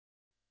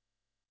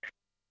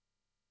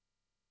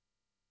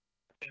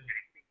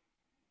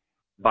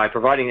by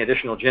providing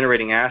additional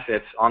generating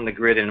assets on the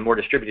grid in a more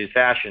distributed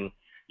fashion,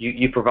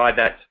 you provide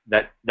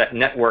that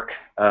network,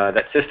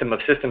 that system of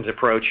systems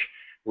approach,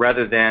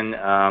 rather than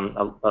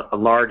a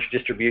large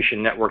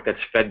distribution network that's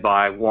fed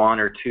by one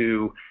or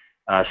two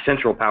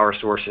central power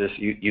sources.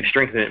 You've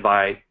strengthened it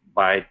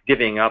by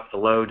divvying up the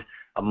load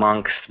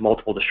amongst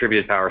multiple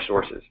distributed power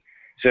sources.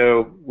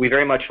 So we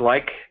very much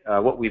like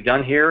what we've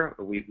done here.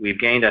 We've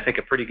gained, I think,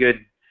 a pretty good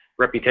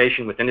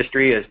reputation with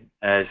industry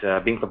as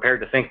being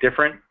prepared to think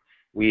different.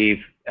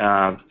 We've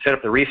set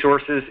up the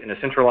resources in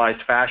a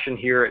centralized fashion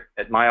here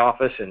at my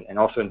office and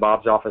also in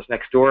Bob's office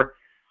next door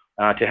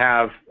to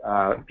have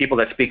people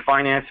that speak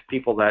finance,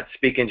 people that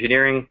speak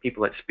engineering,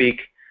 people that speak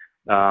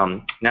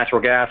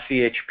natural gas,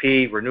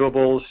 CHP,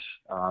 renewables,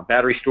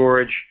 battery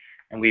storage,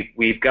 and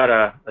we've got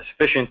a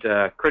sufficient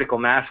critical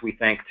mass, we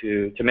think,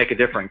 to make a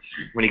difference.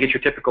 When you get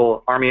your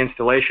typical Army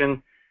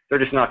installation, they're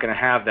just not going to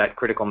have that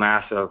critical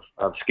mass of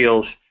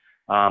skills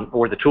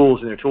or the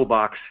tools in their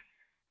toolbox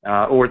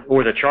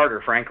or the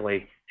charter,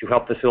 frankly, to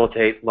help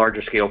facilitate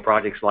larger scale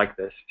projects like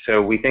this.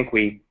 So we think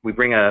we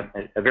bring a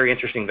very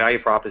interesting value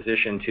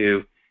proposition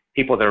to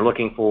people that are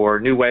looking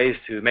for new ways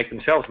to make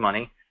themselves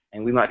money,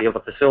 and we might be able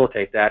to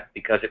facilitate that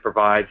because it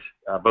provides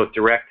both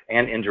direct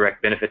and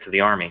indirect benefit to the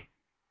Army.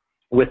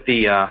 With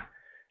the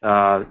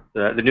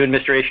new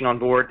administration on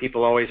board,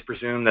 people always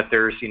presume that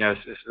there's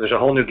a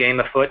whole new game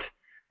afoot.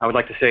 I would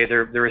like to say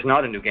there is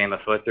not a new game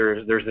afoot.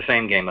 There's the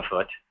same game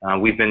afoot.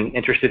 We've been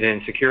interested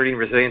in security and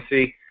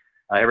resiliency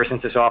ever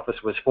since this office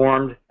was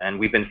formed, and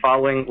we've been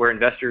following where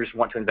investors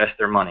want to invest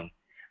their money.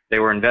 They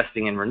were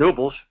investing in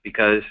renewables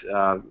because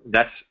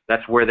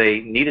that's where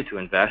they needed to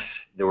invest.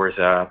 There was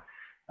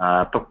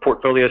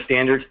portfolio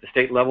standards at the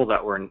state level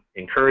that were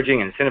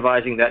encouraging and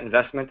incentivizing that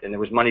investment, and there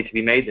was money to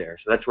be made there.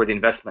 So that's where the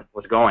investment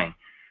was going.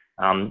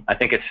 I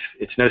think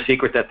it's no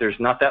secret that there's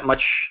not that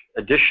much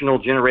additional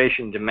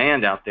generation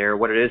demand out there.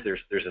 What it is,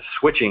 there's a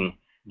switching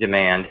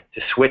demand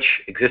to switch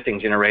existing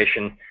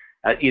generation,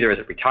 either as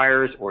it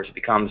retires or as it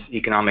becomes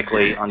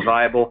economically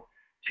unviable,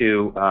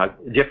 to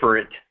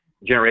different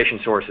generation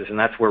sources, and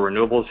that's where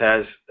renewables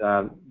has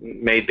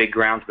made big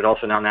grounds, but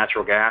also now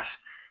natural gas.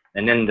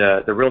 And then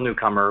the real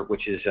newcomer,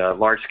 which is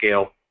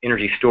large-scale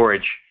energy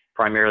storage,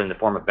 primarily in the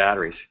form of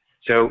batteries.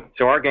 So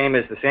our game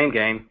is the same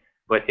game,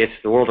 but it's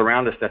the world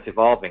around us that's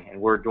evolving,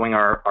 and we're doing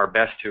our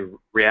best to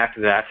react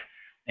to that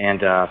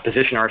and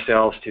position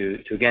ourselves to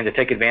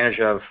take advantage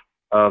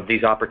of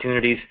these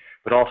opportunities,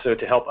 but also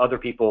to help other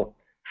people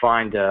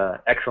find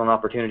excellent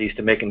opportunities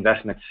to make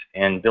investments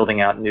in building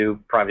out new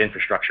private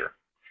infrastructure.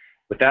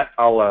 With that,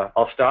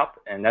 I'll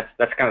stop, and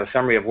that's kind of a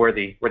summary of where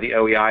the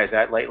OEI is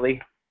at lately.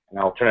 And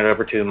I'll turn it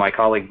over to my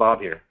colleague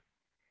Bob here.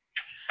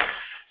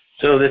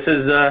 So this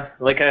is,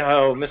 like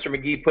how Mr.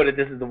 McGhee put it,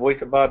 this is the voice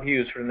of Bob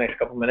Hughes for the next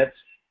couple minutes.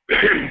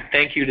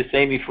 Thank you to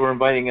SAMI for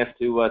inviting us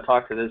to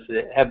talk to this.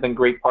 They have been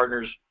great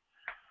partners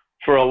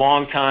for a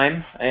long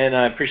time, and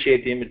I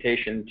appreciate the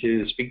invitation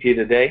to speak to you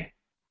today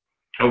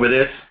over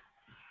this.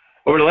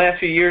 Over the last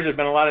few years, there's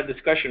been a lot of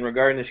discussion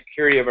regarding the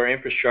security of our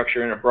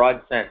infrastructure in a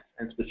broad sense,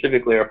 and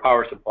specifically our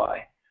power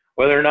supply.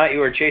 Whether or not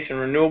you are chasing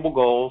renewable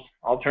goals,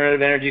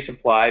 alternative energy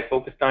supply,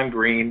 focused on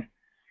green,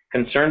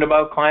 concerned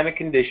about climate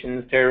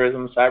conditions,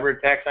 terrorism, cyber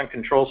attacks on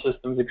control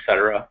systems,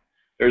 etc.,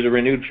 there's a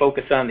renewed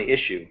focus on the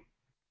issue,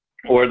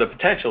 or the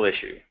potential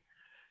issue.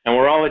 And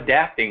we're all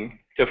adapting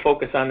to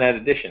focus on that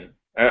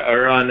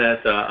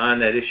on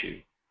that issue.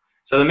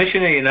 So the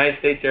mission of the United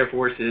States Air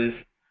Force is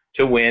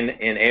to win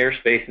in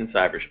airspace and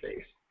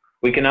cyberspace.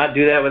 We cannot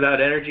do that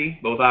without energy,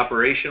 both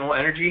operational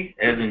energy,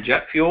 as in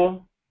jet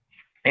fuel,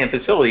 and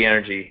facility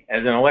energy,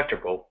 as in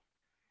electrical.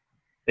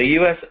 The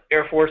U.S.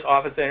 Air Force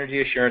Office of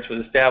Energy Assurance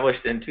was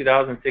established in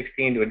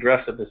 2016 to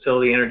address the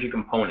facility energy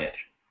component.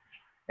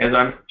 As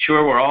I'm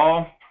sure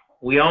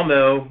we all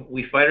know,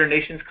 we fight our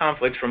nation's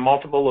conflicts from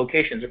multiple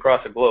locations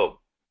across the globe.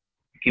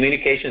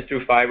 Communications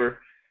through fiber,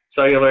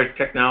 cellular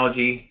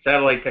technology,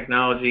 satellite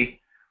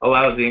technology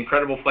allows the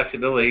incredible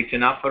flexibility to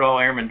not put all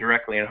airmen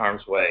directly in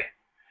harm's way.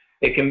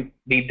 It can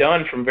be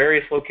done from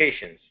various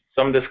locations,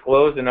 some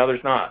disclosed and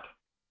others not.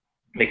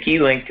 The key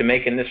link to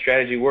making this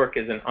strategy work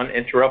is an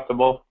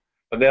uninterruptible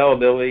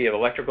availability of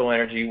electrical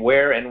energy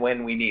where and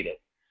when we need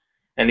it.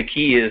 And the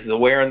key is the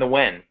where and the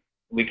when.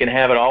 We can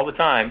have it all the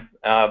time,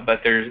 but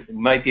there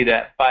might be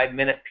that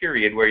 5-minute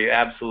period where you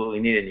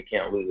absolutely need it and you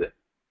can't lose it.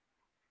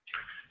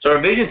 So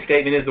our vision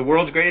statement is the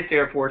world's greatest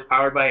air force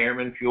powered by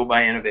airmen, fueled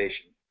by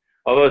innovation.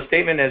 Although the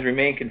statement has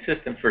remained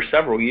consistent for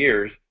several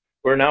years,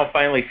 we're now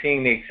finally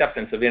seeing the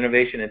acceptance of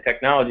innovation and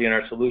technology in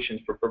our solutions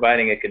for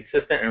providing a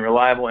consistent and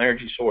reliable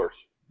energy source.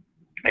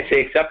 I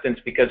say acceptance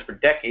because for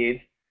decades,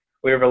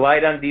 we have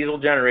relied on diesel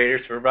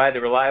generators to provide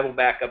the reliable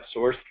backup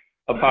source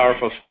of power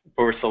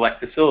for select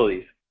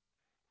facilities,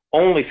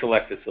 only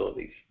select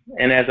facilities.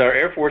 And as our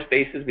Air Force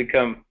bases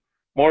become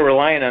more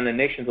reliant on the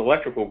nation's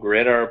electrical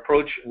grid, our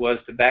approach was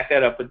to back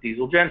that up with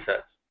diesel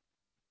gensets.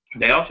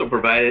 They also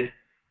provided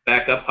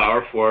backup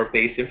power for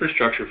base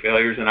infrastructure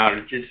failures and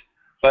outages,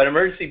 but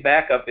emergency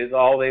backup is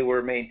all they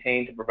were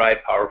maintained to provide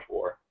power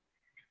for.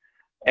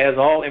 As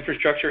all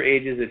infrastructure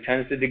ages, it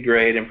tends to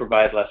degrade and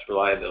provide less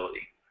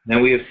reliability.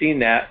 And we have seen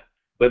that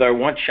with our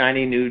once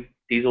shiny new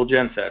diesel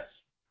gensets.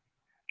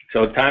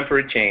 So it's time for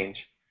a change.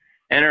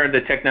 Enter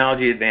the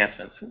technology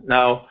advancements.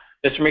 Now,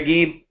 Mr.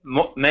 McGhee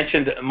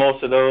mentioned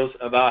most of those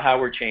about how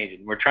we're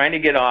changing. We're trying to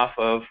get off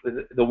of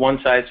the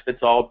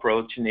one-size-fits-all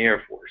approach in the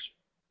Air Force.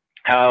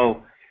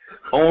 How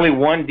only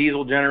one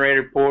diesel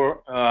generator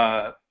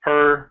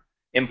per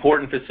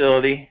important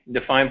facility,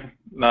 define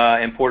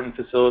important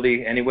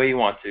facility any way you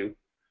want to,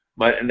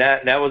 but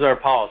that was our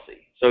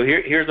policy. So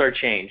here's our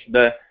change.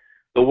 The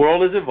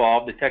world has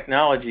evolved, the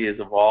technology has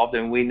evolved,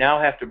 and we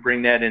now have to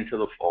bring that into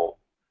the fold.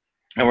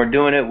 And we're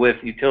doing it with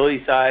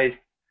utility-sized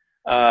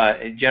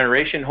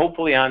generation,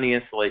 hopefully on the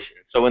installation.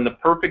 So in the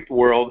perfect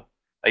world,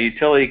 a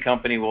utility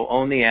company will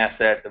own the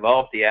asset,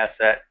 develop the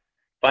asset,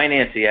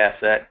 finance the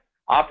asset,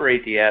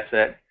 operate the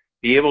asset,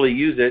 be able to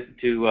use it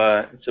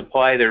to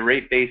supply their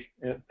rate-based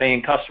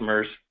paying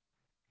customers,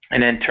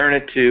 and then turn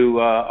it to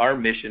our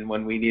mission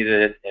when we need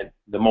it at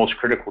the most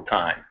critical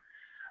time.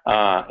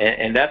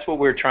 And that's what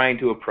we're trying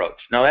to approach.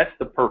 Now, that's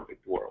the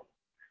perfect world.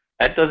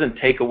 That doesn't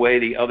take away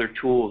the other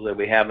tools that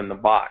we have in the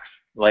box,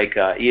 like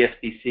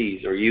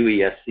ESPCs or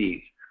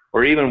UESCs,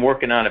 or even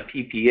working on a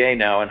PPA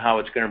now and how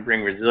it's going to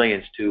bring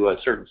resilience to a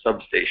certain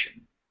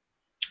substation.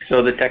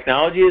 So the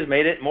technology has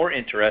made it more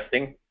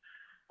interesting.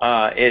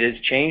 It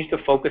has changed the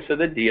focus of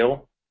the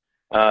deal.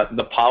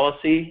 The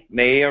policy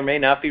may or may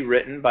not be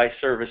written by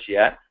service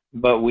yet,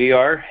 but we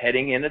are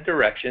heading in a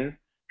direction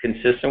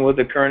consistent with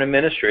the current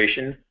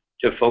administration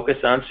to focus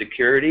on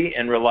security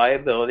and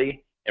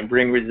reliability and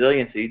bring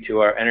resiliency to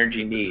our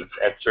energy needs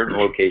at certain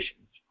locations.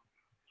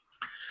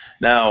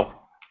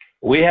 Now,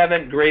 we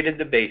haven't graded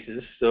the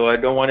bases, so I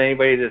don't want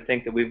anybody to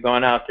think that we've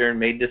gone out there and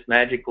made this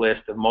magic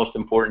list of most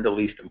important to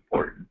least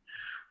important.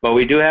 But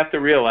we do have to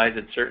realize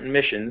that certain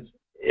missions,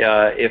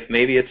 if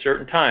maybe at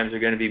certain times, are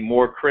going to be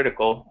more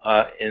critical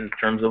in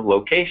terms of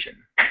location.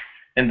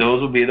 And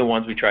those will be the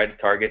ones we try to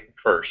target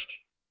first.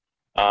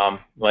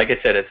 Like I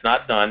said, it's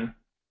not done,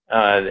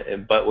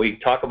 but we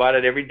talk about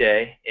it every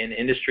day, and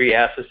industry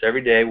asks us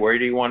every day, where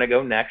do you want to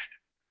go next?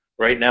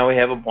 Right now we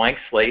have a blank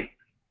slate.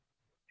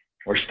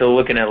 We're still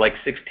looking at like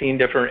 16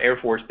 different Air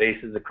Force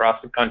bases across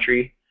the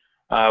country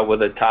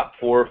with a top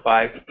 4 or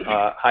 5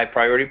 high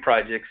priority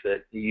projects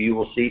that you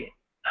will see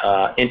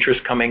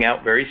interest coming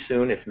out very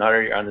soon, if not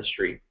already on the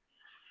street.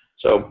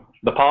 So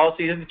the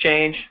policy has to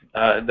change.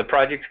 The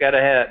project's got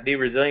to be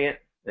resilient.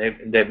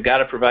 They've got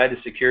to provide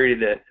the security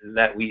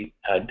that we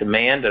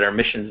demand, that our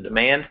missions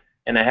demand,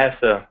 and it has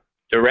to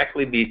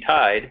directly be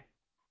tied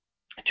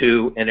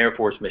to an Air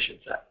Force mission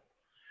set.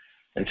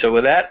 And so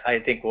with that, I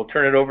think we'll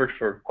turn it over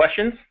for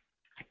questions.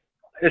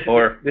 This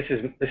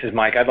is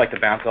Mike. I'd like to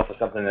bounce off of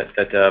something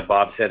that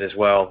Bob said as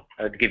well,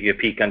 to give you a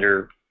peek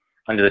under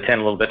the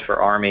tent a little bit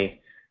for Army.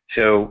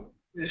 So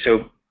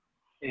in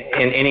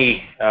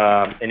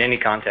any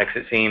context,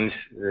 it seems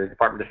the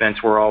Department of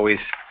Defense we're always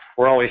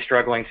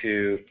struggling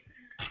to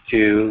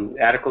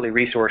adequately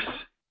resource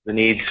the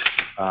needs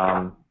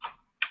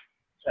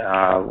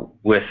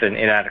with an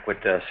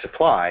inadequate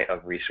supply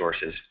of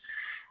resources,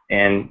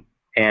 and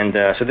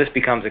so this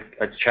becomes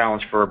a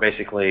challenge for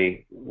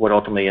basically what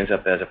ultimately ends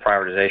up as a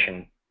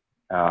prioritization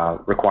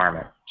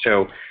requirement.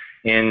 So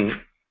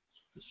in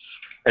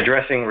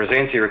addressing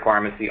resiliency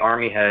requirements, the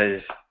Army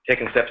has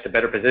taken steps to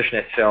better position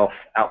itself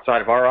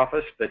outside of our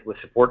office, but with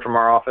support from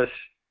our office,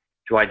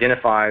 to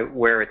identify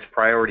where its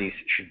priorities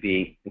should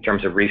be in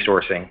terms of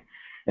resourcing.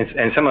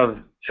 And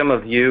some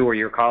of you or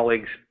your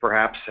colleagues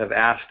perhaps have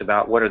asked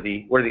about what are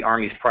the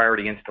Army's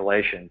priority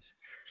installations.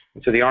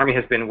 And so the Army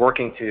has been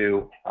working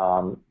to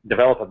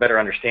develop a better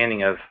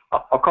understanding of,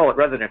 I'll call it,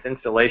 rather than its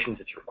installations,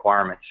 its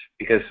requirements,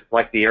 because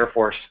like the Air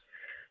Force,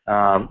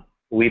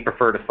 we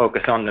prefer to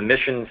focus on the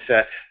mission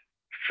set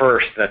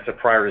first. That's a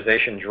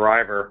prioritization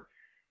driver,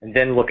 and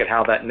then look at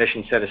how that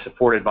mission set is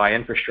supported by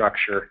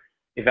infrastructure,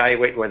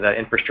 evaluate whether that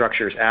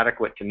infrastructure is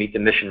adequate to meet the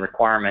mission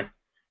requirement,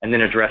 and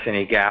then address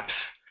any gaps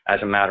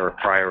as a matter of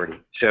priority.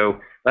 So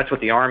that's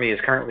what the Army is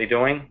currently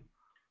doing.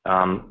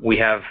 We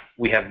have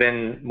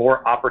been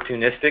more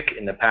opportunistic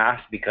in the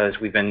past because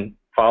we've been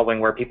following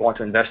where people want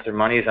to invest their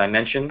money, as I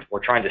mentioned.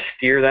 We're trying to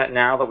steer that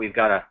now that we've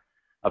got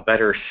a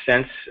better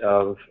sense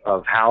of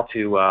how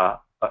to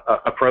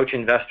approach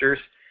investors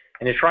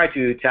and to try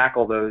to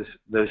tackle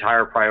those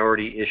higher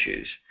priority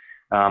issues.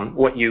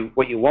 What you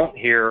won't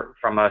hear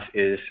from us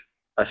is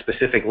a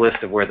specific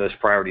list of where those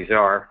priorities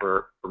are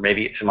for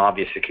maybe some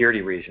obvious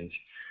security reasons.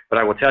 But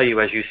I will tell you,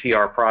 as you see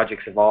our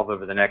projects evolve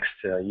over the next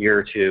year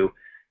or two,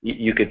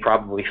 you could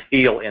probably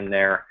feel in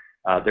there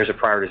there's a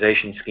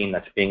prioritization scheme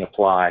that's being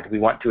applied. We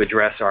want to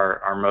address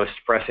our most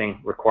pressing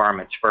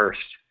requirements first,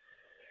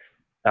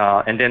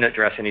 and then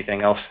address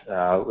anything else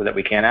that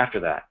we can after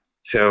that.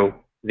 So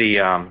the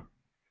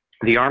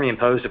Army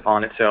imposed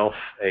upon itself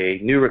a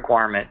new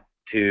requirement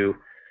to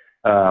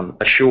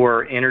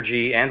assure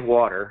energy and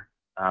water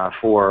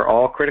for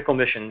all critical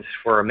missions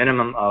for a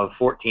minimum of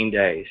 14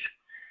 days.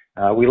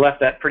 We left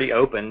that pretty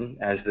open,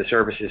 as the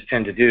services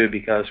tend to do,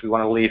 because we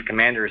want to leave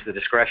commanders the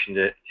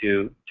discretion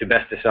to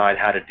best decide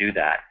how to do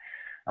that.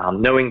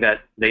 Knowing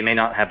that they may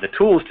not have the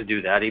tools to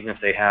do that, even if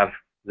they have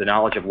the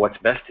knowledge of what's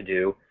best to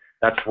do,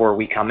 that's where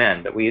we come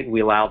in. But we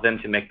allow them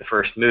to make the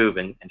first move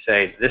and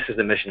say, this is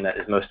the mission that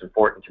is most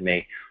important to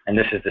me, and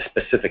this is the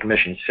specific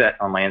mission set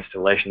on my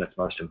installation that's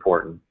most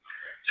important.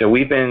 So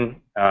we've been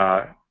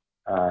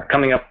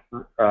coming up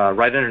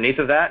right underneath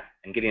of that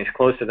and getting as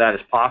close to that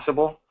as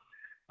possible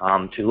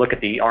to look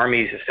at the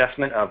Army's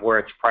assessment of where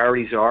its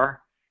priorities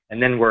are.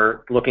 And then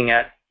we're looking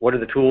at what are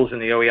the tools in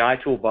the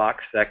OEI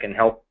toolbox that can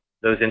help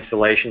those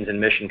installations and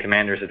mission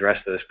commanders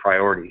address those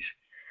priorities.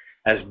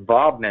 As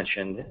Bob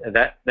mentioned,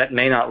 that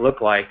may not look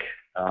like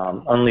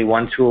only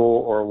one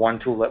tool or one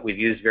tool that we've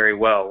used very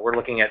well. We're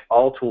looking at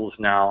all tools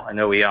now in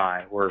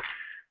OEI. We're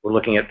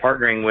looking at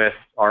partnering with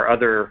our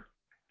other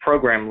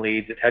program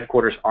leads at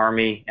Headquarters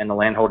Army and the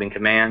landholding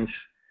commands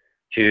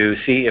to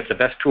see if the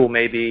best tool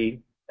may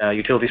be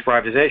utilities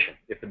privatization,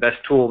 if the best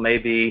tool may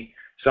be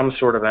some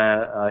sort of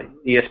a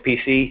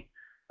ESPC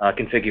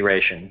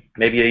configuration,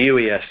 maybe a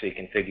UESC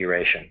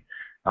configuration.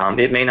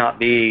 It may not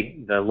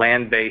be the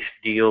land-based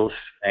deals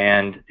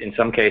and, in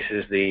some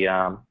cases,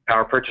 the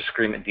power purchase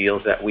agreement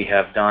deals that we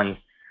have done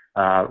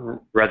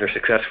rather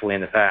successfully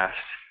in the past.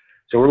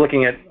 So we're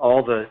looking at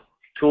all the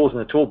tools in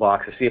the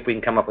toolbox to see if we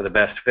can come up with the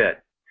best fit.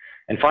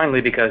 And finally,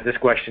 because this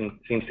question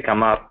seems to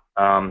come up,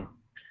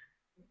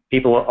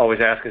 people always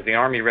ask, is the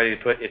Army ready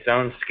to put its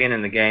own skin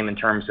in the game in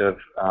terms of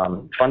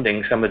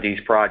funding some of these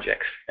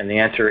projects? And the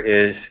answer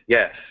is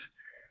yes.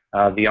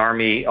 The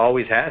Army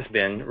always has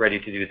been ready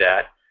to do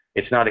that.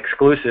 It's not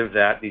exclusive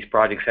that these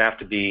projects have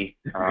to be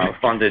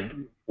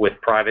funded with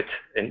private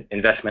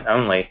investment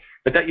only,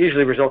 but that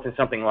usually results in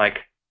something like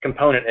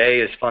component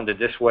A is funded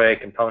this way,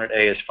 component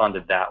A is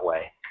funded that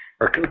way,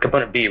 or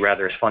component B,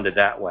 rather, is funded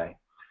that way.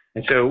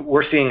 And so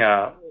we're seeing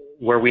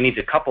where we need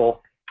to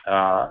couple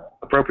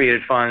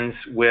appropriated funds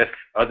with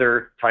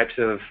other types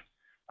of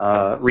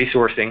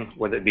resourcing,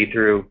 whether it be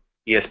through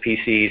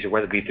ESPCs or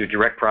whether it be through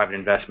direct private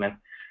investment.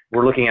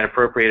 We're looking at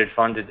appropriated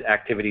funded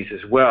activities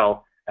as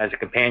well as a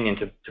companion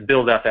to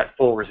build out that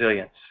full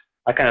resilience.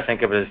 I kind of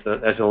think of it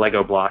as the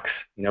Lego blocks.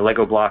 You know,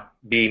 Lego block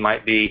B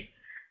might be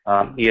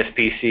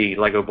ESPC,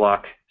 Lego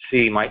block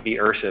C might be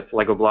ERSIP,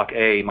 Lego block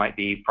A might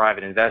be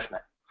private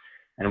investment.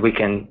 And we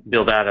can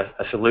build out a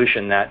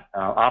solution that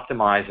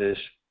optimizes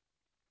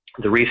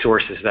the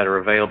resources that are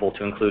available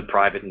to include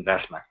private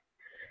investment.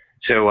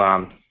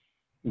 So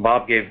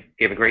Bob gave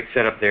a great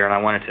setup there, and I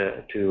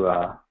wanted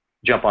to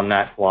jump on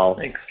that while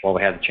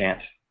we had the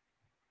chance.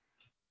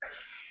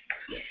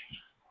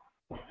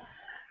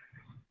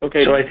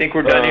 Okay, so I think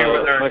we're done here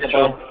with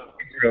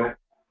our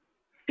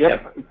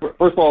Yep.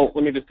 First of all,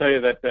 let me just tell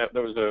you that that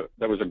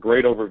was a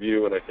great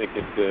overview, and I think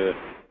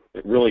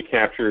it really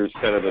captures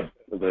kind of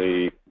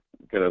the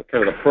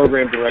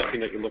program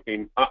direction that you're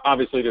looking.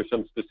 Obviously, there's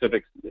some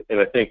specifics, and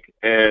I think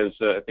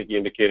you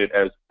indicated,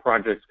 as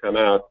projects come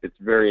out, it's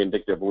very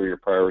indicative of where your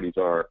priorities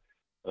are,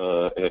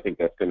 and I think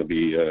that's going to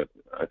be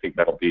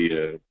that'll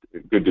be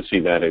good to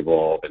see that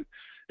evolve.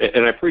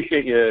 And I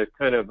appreciate you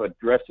kind of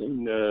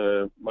addressing,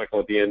 Michael,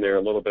 at the end there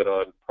a little bit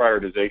on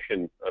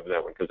prioritization of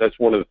that one, because that's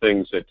one of the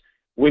things that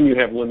when you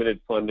have limited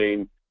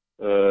funding,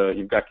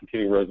 you've got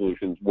continuing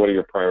resolutions, what are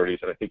your priorities?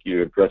 And I think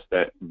you addressed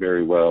that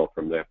very well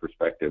from that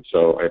perspective.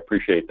 So I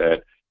appreciate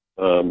that.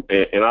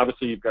 And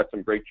obviously you've got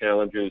some great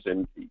challenges,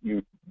 and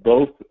you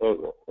both,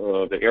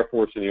 the Air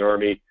Force and the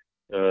Army,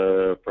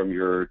 from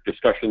your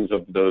discussions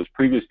of those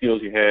previous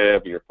deals you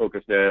have and your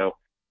focus now,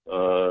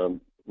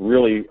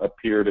 really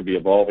appear to be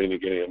evolving and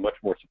getting a much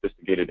more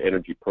sophisticated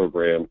energy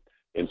program.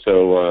 And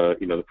so,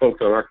 the folks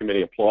on our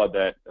committee applaud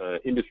that,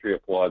 industry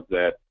applauds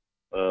that.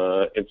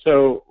 And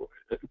so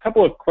a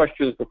couple of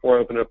questions before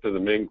I open up to the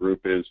main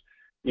group is,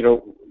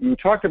 you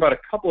talked about a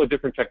couple of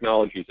different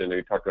technologies in there.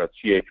 You talked about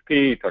CHP,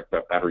 you talked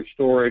about battery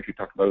storage, you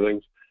talked about other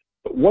things.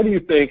 But what do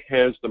you think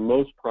has the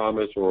most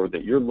promise, or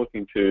that you're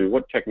looking to,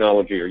 what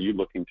technology are you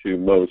looking to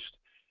most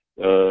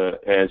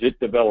as it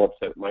develops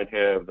that might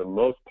have the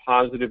most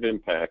positive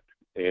impact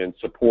and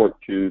support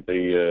to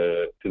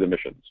the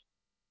missions?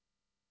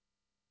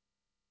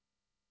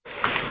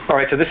 All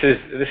right, so this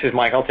is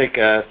Mike. I'll take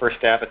first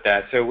stab at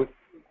that. So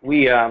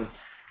we,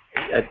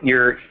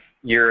 your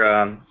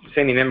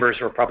SAMI members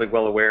are probably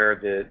well aware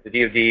the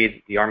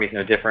DoD, the Army is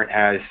no different,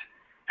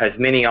 has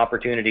many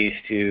opportunities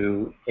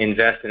to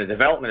invest in the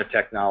development of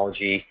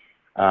technology,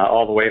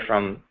 all the way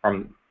from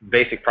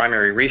basic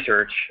primary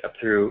research up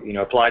through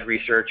applied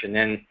research, and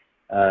then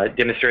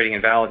demonstrating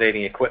and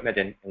validating equipment,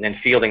 and then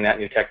fielding that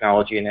new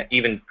technology, and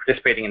even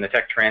participating in the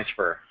tech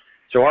transfer.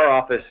 So our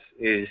office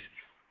is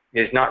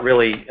not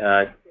really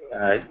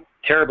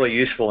terribly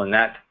useful in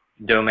that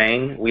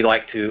domain. We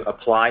like to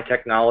apply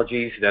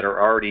technologies that are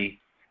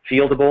already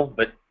fieldable,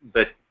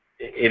 but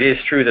it is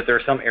true that there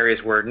are some areas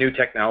where new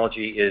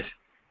technology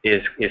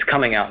is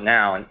coming out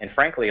now, and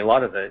frankly, a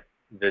lot of the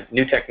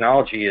new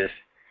technology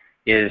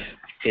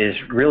is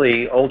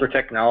really older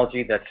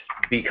technology that's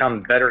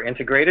become better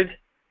integrated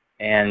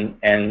and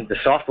the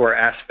software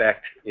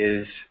aspect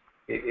is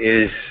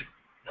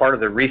part of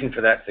the reason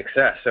for that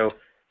success. So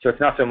it's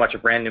not so much a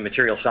brand new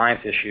material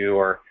science issue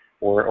or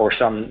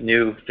some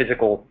new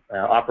physical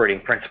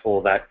operating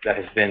principle that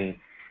has been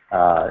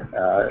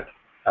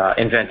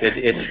invented.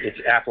 It's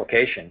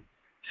application.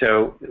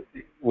 So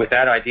with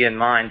that idea in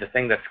mind, the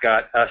thing that's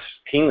got us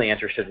keenly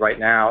interested right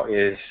now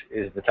is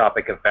the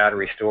topic of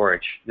battery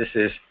storage. This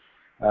is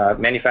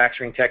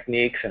manufacturing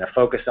techniques and a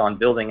focus on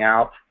building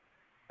out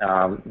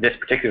this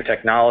particular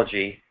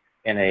technology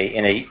in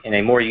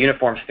a more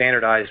uniform,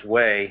 standardized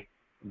way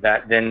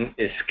that then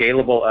is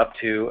scalable up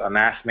to a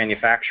mass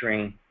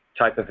manufacturing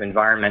type of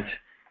environment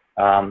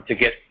to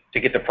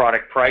get the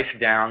product price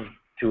down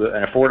to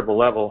an affordable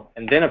level,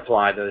 and then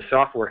apply those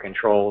software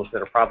controls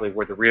that are probably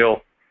where the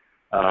real,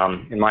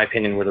 in my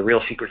opinion, where the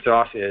real secret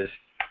sauce is.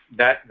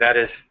 That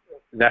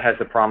has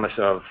the promise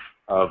of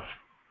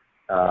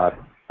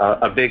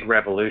a big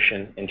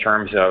revolution in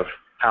terms of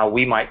how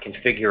we might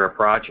configure a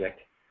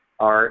project.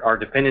 Our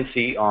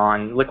dependency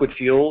on liquid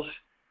fuels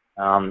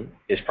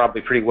is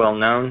probably pretty well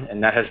known,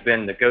 and that has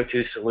been the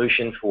go-to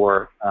solution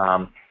for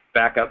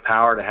backup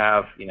power to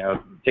have,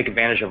 take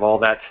advantage of all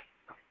that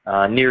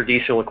near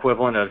diesel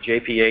equivalent of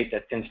JP8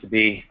 that tends to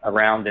be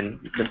around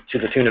to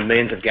the tune of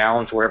millions of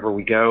gallons wherever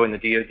we go in the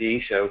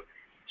DoD.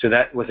 So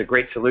that was a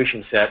great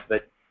solution set,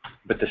 but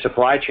the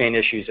supply chain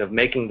issues of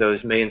making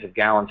those millions of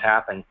gallons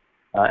happen,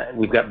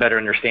 we've got better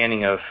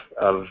understanding of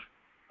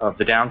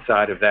the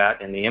downside of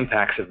that and the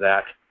impacts of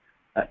that,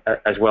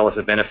 as well as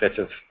the benefits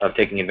of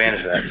taking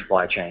advantage of that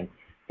supply chain.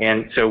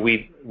 And so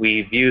we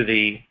view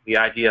the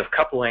idea of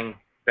coupling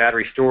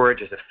battery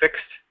storage as a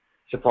fixed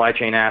supply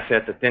chain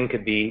asset that then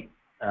could be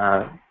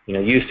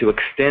used to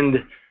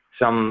extend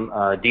some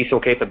diesel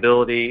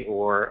capability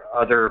or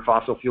other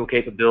fossil fuel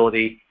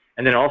capability,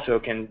 and then also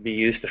can be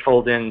used to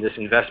fold in this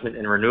investment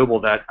in renewable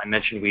that I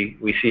mentioned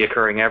we see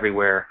occurring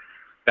everywhere.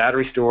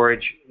 Battery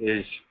storage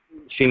is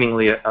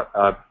seemingly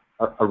a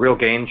real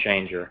game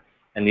changer,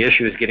 and the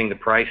issue is getting the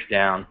price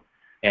down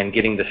and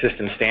getting the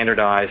system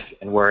standardized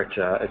and where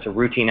it's a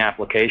routine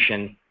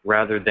application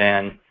rather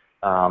than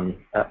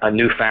a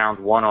newfound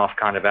one-off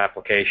kind of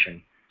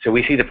application. So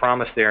we see the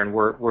promise there, and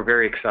we're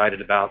very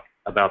excited about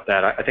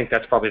that. I think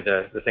that's probably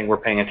the thing we're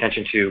paying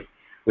attention to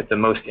with the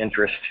most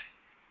interest.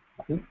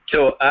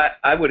 So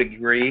I would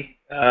agree.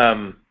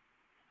 The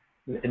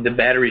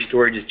battery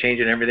storage is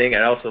changing everything.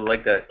 I'd also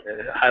like to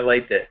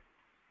highlight that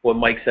what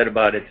Mike said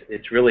about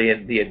it's really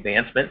the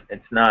advancement.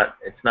 It's not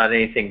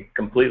anything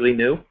completely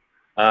new.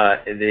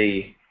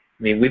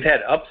 We've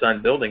had ups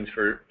on buildings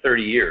for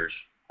 30 years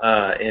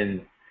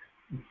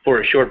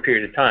for a short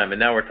period of time, and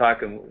now we're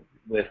talking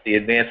with the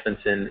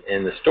advancements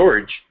in the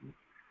storage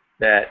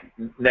that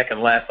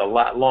can last a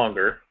lot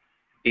longer,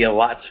 be a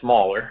lot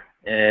smaller,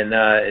 and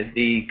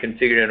be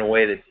configured in a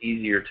way that's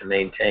easier to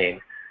maintain.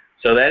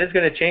 So that is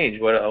going to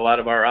change what a lot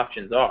of our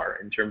options are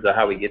in terms of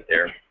how we get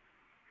there.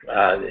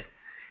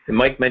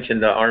 Mike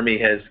mentioned the Army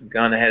has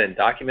gone ahead and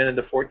documented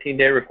the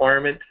 14-day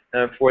requirement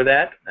for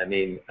that.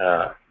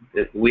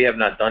 We have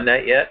not done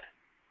that yet,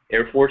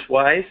 Air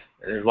Force-wise.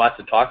 There's lots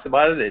of talks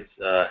about it.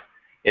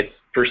 It's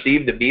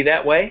perceived to be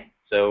that way,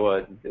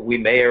 so we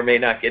may or may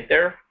not get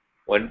there.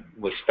 When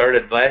we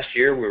started last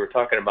year, we were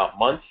talking about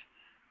months,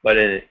 but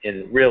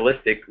in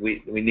realistic,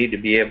 we need to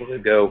be able to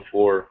go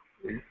for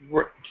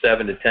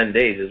 7 to 10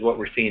 days is what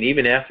we're seeing,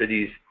 even after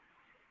these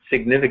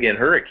significant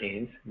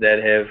hurricanes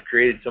that have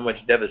created so much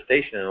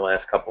devastation in the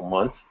last couple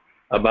months,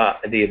 about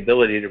the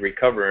ability to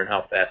recover and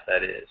how fast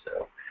that is.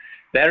 So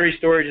battery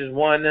storage is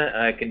one,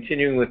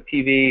 continuing with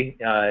PV,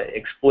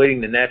 exploiting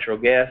the natural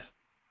gas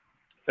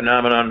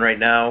phenomenon right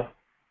now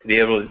to be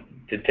able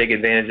to take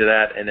advantage of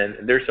that. And then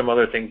there's some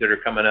other things that are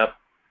coming up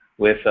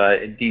with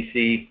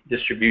DC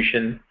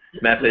distribution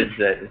methods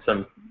that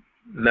some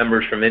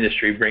members from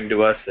industry bring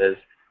to us as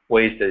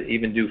ways to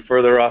even do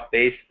further off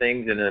base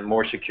things in a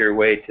more secure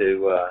way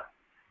to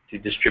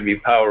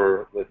distribute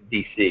power with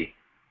DC.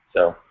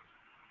 So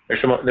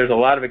there's a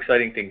lot of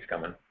exciting things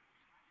coming.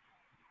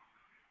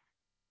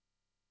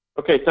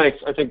 Okay, thanks.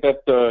 I think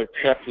that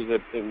captures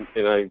it,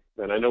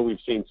 and I know we've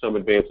seen some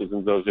advances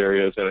in those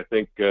areas, and I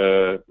think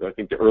the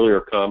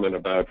earlier comment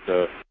about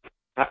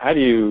how do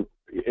you,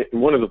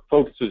 one of the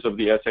focuses of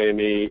the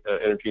SAME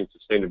Energy and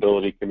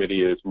Sustainability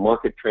Committee is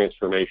market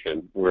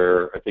transformation,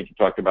 where I think you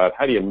talked about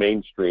how do you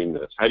mainstream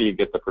this, how do you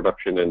get the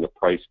production and the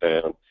price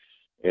down,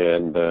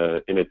 and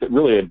it's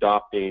really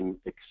adopting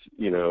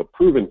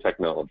proven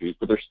technologies,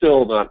 but they're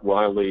still not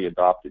widely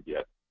adopted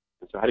yet.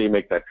 So how do you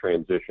make that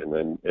transition?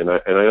 And I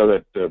know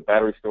that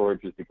battery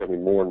storage is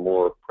becoming more and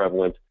more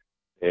prevalent,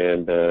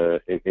 and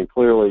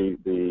clearly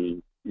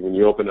when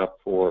you open up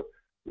for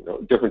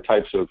different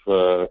types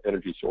of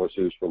energy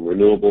sources, from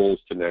renewables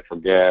to natural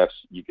gas,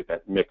 you get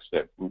that mix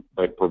that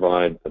might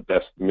provide the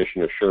best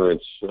mission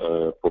assurance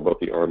for both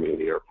the Army and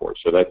the Air Force.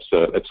 So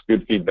that's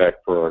good feedback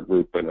for our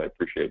group, and I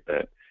appreciate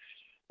that.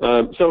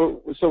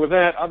 So with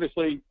that,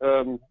 obviously,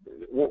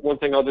 one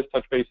thing I'll just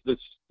touch base,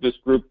 this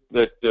group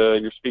that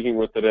you're speaking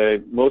with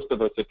today, most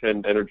of us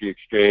attend Energy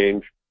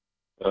Exchange.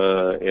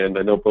 and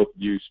I know both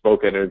of you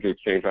spoke at Energy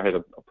Exchange. I had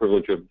a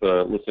privilege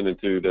of listening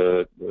to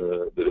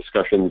the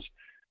discussions.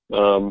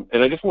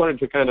 And I just wanted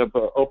to kind of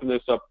open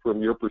this up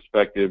from your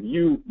perspective.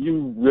 You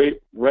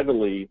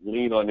readily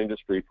lean on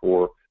industry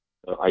for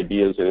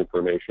ideas and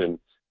information,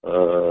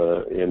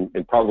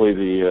 and probably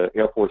the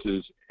Air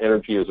Force's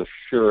Energy as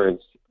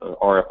Assurance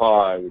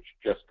RFI, which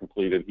just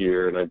completed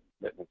here. And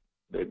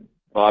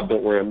Bob,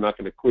 don't worry, I'm not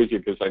going to quiz you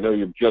because I know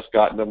you've just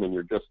gotten them and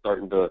you're just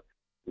starting to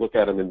look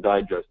at them and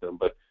digest them.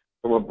 But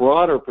from a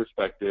broader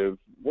perspective,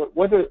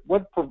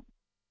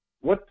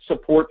 what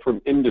support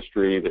from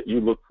industry that you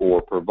look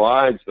for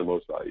provides the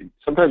most value?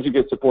 Sometimes you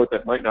get support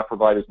that might not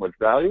provide as much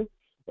value,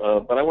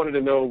 but I wanted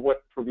to know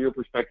what, from your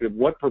perspective,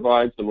 what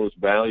provides the most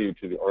value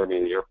to the Army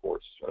and the Air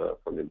Force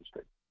from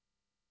industry?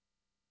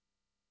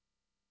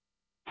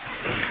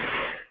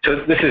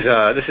 So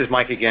this is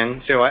Mike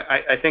again. So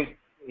I think,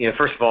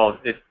 first of all,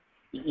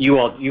 you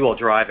all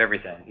drive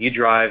everything. You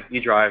drive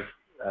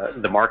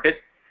the market.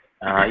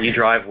 You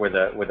drive where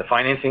the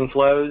financing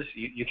flows.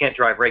 You can't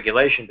drive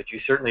regulation, but you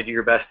certainly do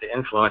your best to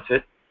influence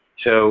it.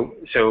 So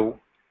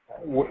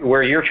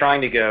where you're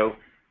trying to go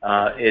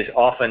is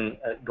often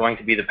going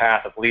to be the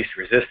path of least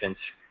resistance,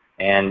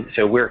 and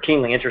so we're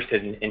keenly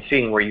interested in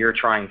seeing where you're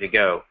trying to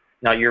go.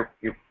 Now you're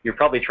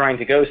probably trying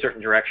to go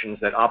certain directions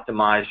that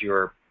optimize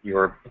your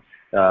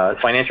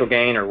financial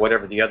gain or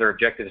whatever the other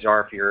objectives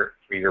are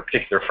for your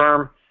particular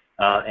firm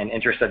and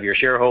interest of your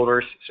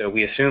shareholders. So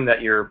we assume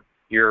that you're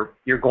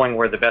going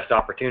where the best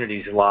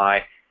opportunities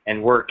lie,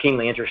 and we're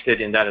keenly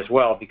interested in that as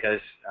well, because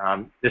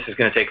this is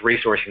going to take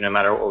resources no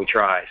matter what we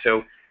try.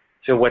 So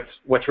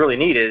what's really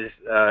neat is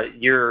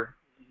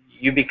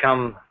you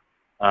become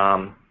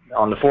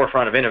on the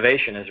forefront of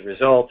innovation as a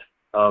result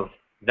of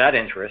that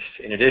interest,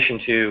 in addition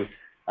to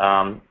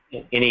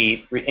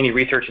any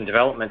research and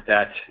development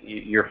that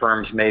your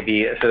firms may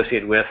be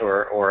associated with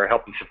or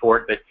helping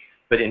support,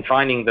 but in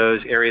finding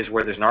those areas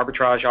where there's an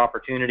arbitrage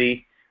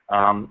opportunity,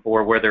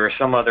 or where there is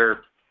some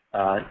other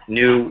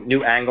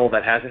new angle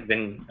that hasn't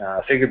been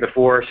figured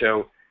before.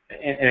 So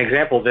an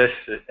example of this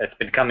that's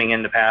been coming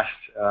in the past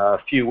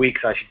few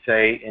weeks, I should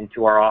say,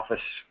 into our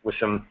office with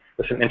some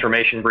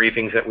information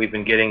briefings that we've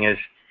been getting is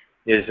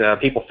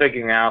people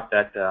figuring out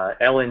that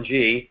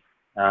LNG,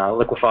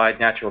 liquefied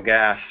natural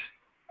gas,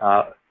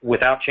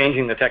 without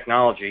changing the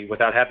technology,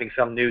 without having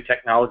some new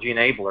technology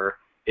enabler,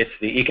 it's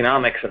the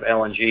economics of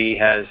LNG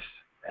has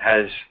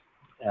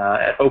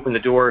opened the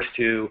doors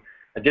to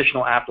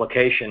additional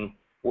application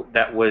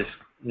that was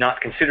not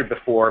considered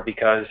before,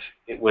 because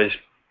it was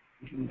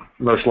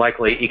most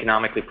likely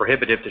economically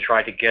prohibitive to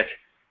try to get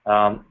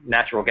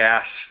natural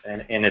gas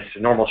in its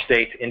normal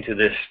state into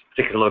this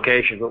particular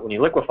location. But when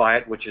you liquefy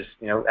it, which is,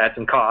 adds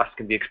some cost,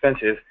 can be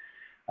expensive,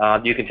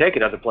 you can take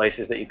it other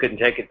places that you couldn't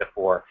take it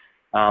before.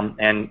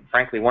 And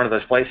frankly, one of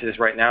those places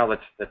right now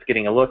that's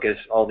getting a look is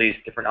all these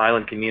different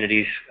island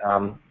communities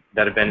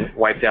that have been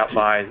wiped out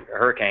by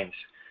hurricanes.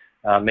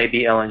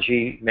 Maybe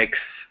LNG makes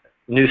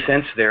new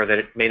sense there that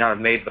it may not have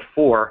made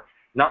before,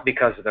 not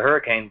because of the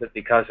hurricane, but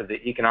because of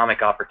the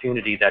economic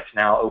opportunity that's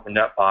now opened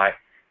up by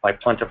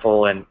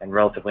plentiful and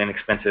relatively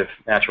inexpensive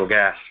natural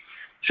gas.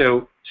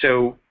 So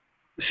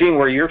seeing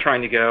where you're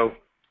trying to go,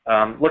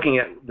 looking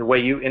at the way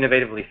you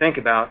innovatively think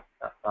about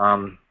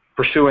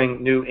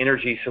pursuing new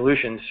energy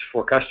solutions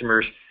for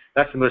customers,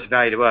 that's the most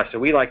value to us. So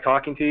we like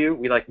talking to you,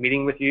 we like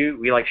meeting with you,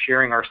 we like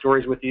sharing our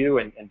stories with you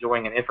and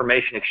doing an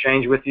information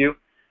exchange with you.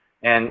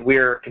 And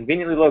we're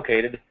conveniently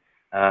located,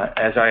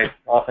 as I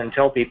often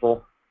tell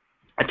people,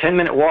 a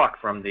 10-minute walk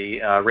from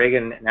the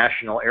Reagan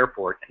National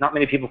Airport. Not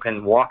many people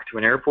can walk to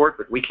an airport,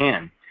 but we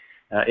can.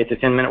 It's a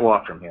 10-minute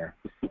walk from here.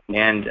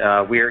 And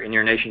we're in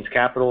your nation's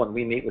capital, and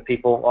we meet with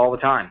people all the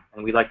time.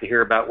 And we like to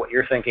hear about what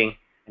you're thinking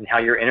and how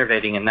you're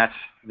innovating, and that's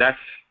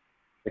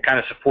the kind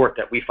of support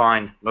that we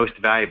find most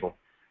valuable.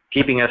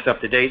 Keeping us up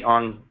to date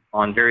on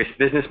various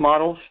business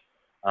models,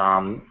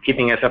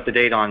 keeping us up to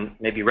date on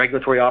maybe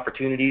regulatory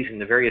opportunities in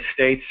the various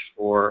states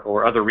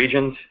or other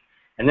regions,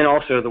 and then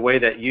also the way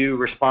that you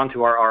respond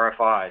to our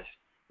RFIs.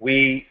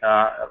 We,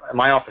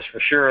 my office for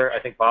sure, I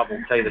think Bob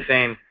will tell you the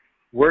same,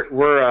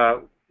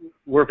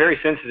 we're very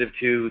sensitive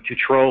to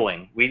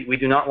trolling. We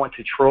do not want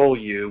to troll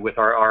you with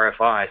our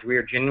RFIs. We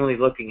are genuinely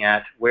looking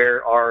at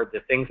where are the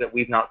things that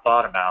we've not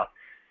thought about,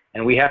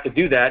 and we have to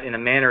do that in a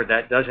manner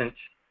that doesn't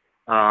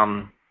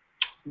cause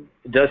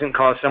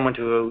someone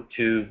to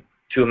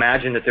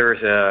imagine that there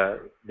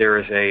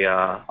is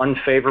a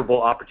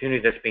unfavorable opportunity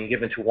that's being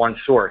given to one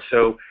source.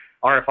 So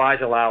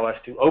RFIs allow us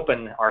to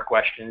open our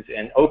questions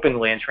and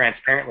openly and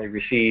transparently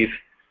receive,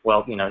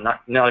 well,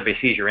 not everybody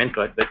sees your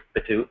input, but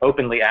to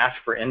openly ask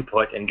for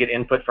input and get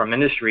input from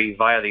industry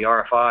via the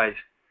RFIs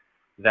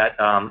that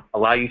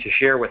allow you to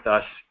share with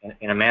us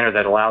in a manner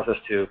that allows us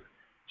to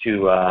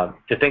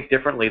think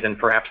differently than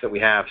perhaps that we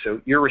have. So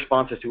your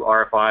responses to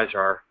RFIs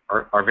are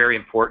very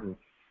important.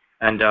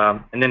 And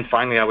then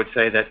finally, I would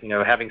say that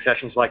having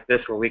sessions like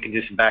this where we can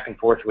do some back and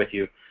forth with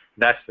you,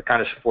 that's the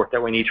kind of support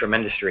that we need from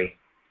industry.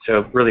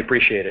 So really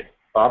appreciate it.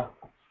 Bob?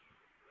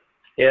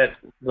 Yeah,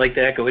 I'd like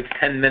to echo. It's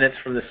 10 minutes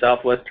from the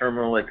Southwest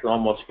terminal. It's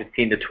almost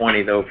 15 to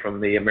 20 though from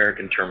the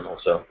American terminal.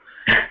 So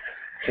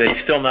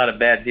it's still not a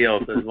bad deal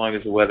as long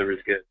as the weather is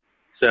good.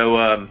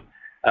 So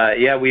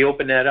yeah, we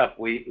open that up.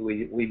 We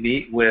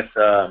meet with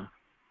a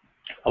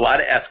lot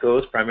of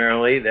ESCOs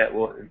primarily that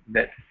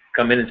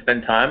come in and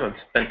spend time. I've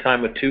spent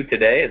time with 2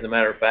 today, as a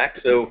matter of fact.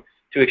 So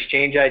to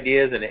exchange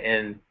ideas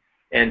and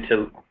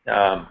to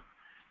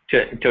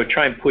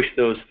try and push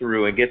those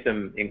through and get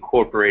them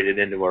incorporated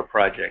into our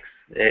projects.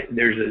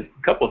 There's a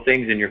couple of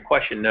things in your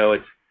question, though.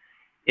 It's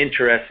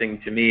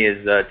interesting to me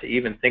is to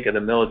even think of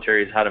the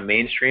military as how to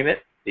mainstream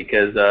it,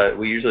 because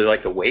we usually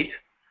like to wait.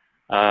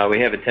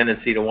 We have a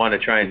tendency to want to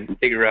try and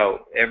figure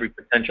out every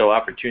potential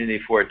opportunity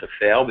for it to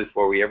fail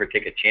before we ever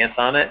take a chance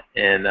on it,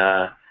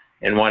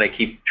 and want to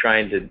keep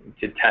trying to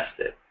test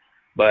it.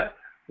 But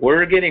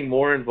we're getting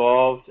more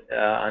involved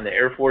on the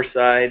Air Force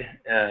side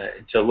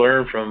to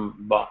learn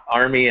from the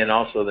Army and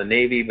also the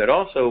Navy, but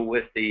also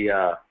with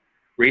the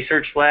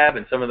research lab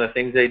and some of the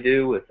things they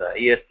do with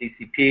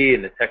ESTCP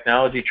and the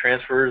technology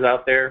transfers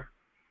out there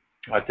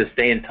to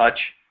stay in touch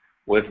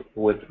with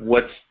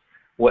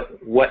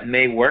what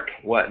may work,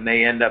 what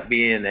may end up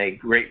being a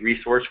great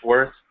resource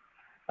for us.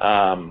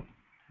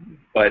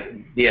 But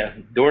yeah,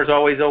 doors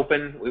always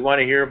open. We want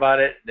to hear about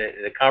it.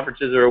 The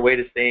conferences are a way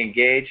to stay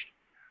engaged.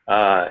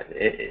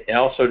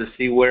 Also to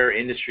see where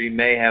industry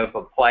may have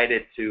applied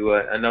it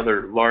to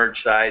another large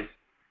size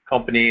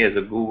company as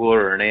a Google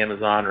or an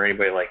Amazon or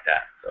anybody like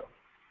that. So,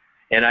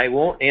 and I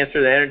won't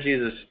answer the energy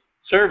as a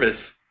service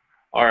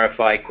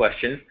RFI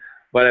question,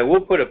 but I will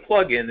put a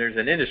plug in. There's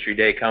an industry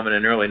day coming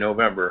in early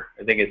November.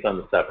 I think it's on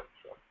the 7th.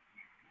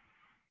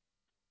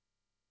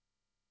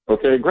 So.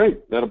 Okay,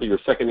 great. That'll be your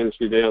second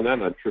industry day on that,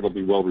 and I'm sure it'll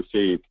be well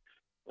received.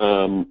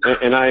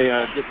 And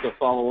I just to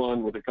follow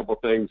on with a couple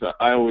of things.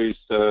 I always,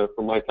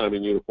 from my time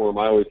in uniform,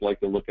 I always like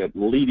to look at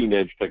leading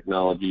edge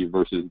technology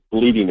versus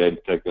bleeding edge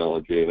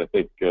technology, and I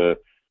think,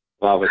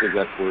 Bob, I think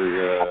that's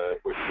where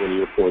one of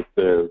your points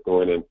there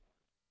going in.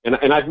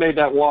 And I've made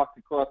that walk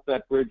across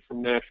that bridge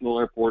from National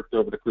Airport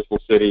over to Crystal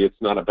City. It's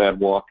not a bad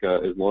walk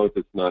as long as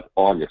it's not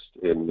August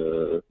in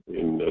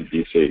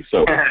D.C.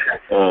 So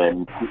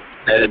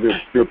I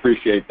do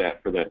appreciate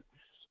that for that.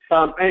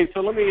 Hey,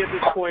 so let me at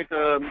this point,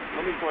 let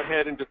me go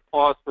ahead and just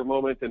pause for a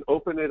moment and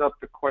open it up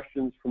to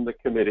questions from the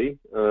committee.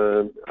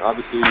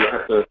 Obviously, you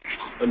have to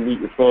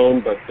unmute your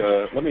phone, but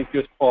let me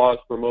just pause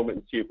for a moment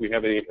and see if we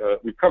have any.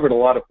 We've covered a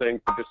lot of things,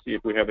 but just see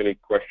if we have any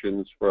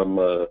questions from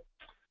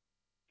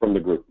the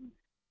group.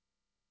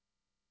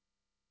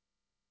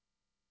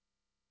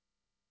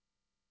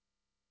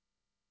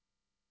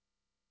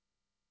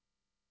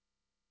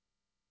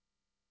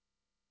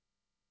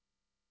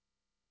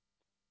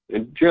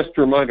 And just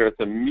a reminder,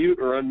 to mute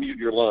or unmute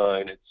your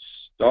line, it's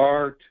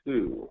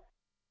 *2.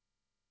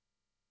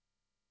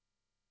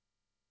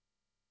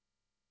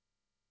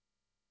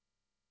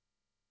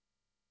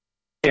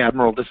 Hey,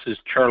 Admiral, this is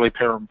Charlie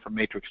Parham from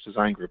Matrix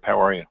Design Group.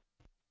 How are you?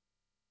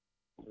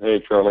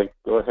 Hey, Charlie.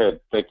 Go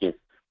ahead. Thank you.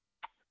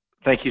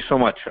 Thank you so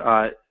much.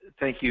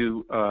 Thank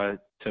you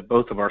to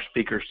both of our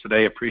speakers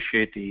today.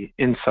 Appreciate the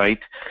insight.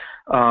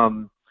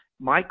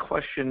 My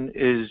question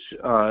is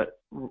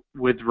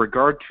with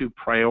regard to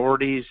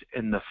priorities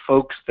and the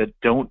folks that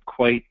don't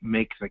quite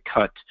make the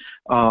cut.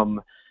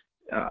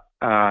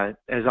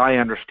 As I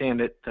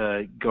understand it,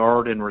 the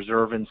Guard and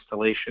Reserve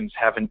installations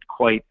haven't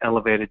quite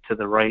elevated to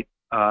the right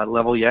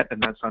level yet,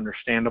 and that's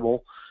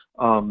understandable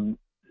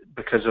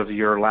because of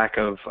your lack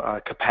of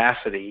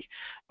capacity.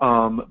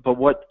 But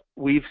what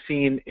we've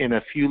seen in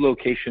a few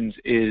locations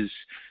is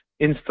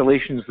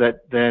installations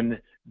that then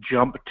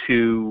jump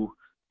to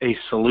a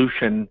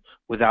solution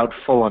without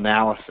full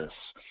analysis.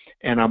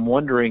 And I'm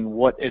wondering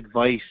what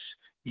advice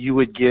you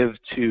would give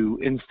to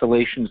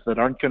installations that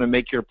aren't going to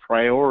make your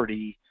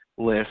priority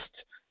list,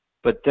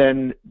 but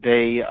then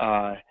they,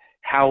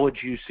 how would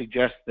you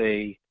suggest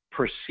they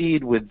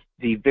proceed with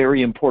the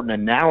very important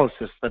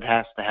analysis that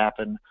has to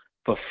happen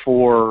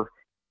before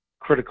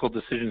critical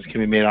decisions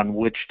can be made on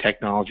which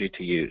technology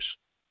to use?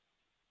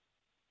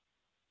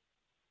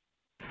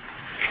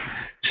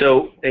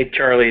 So, hey,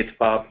 Charlie, it's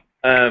Bob.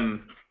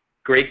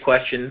 Great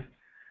question.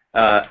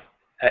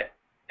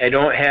 I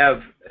don't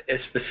have a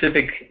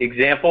specific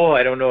example.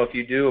 I don't know if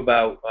you do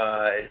about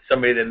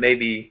somebody that may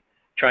be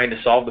trying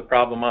to solve the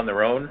problem on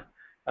their own.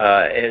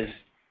 As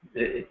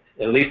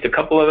at least a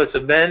couple of us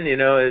have been, you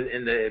know,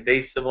 in the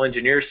base civil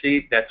engineer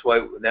seat. That's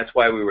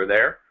why we were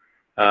there,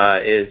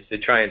 is to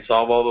try and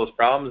solve all those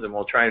problems, and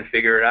we'll try and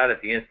figure it out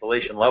at the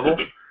installation level.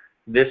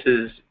 This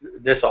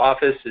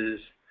office is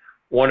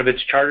one of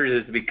its charters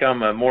is to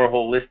become a more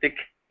holistic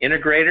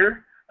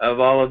integrator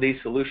of all of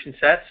these solution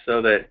sets,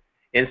 so that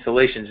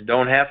installations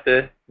don't have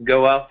to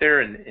go out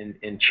there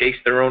and chase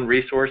their own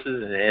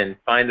resources and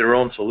find their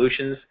own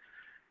solutions,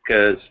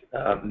 because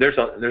there's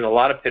a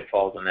lot of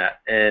pitfalls in that.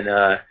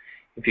 And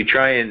if you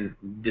try and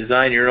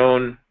design your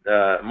own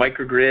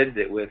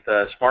microgrid with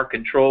smart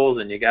controls,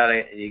 and you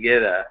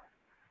get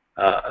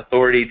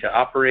authority to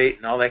operate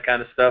and all that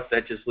kind of stuff,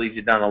 that just leads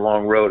you down a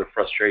long road of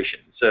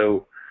frustration.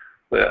 So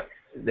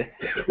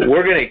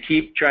we're going to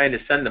keep trying to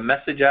send the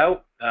message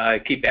out,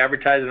 keep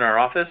advertising our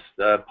office.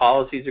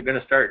 Policies are going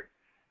to start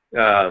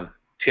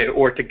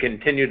to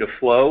continue to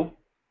flow.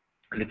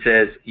 And it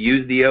says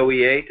use the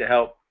OEA to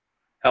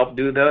help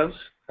do those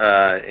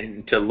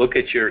and to look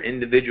at your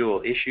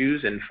individual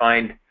issues and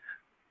find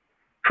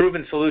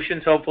proven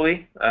solutions.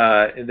 Hopefully,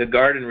 the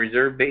Guard and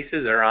Reserve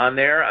bases are on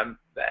there. I'm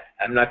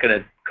not going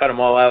to cut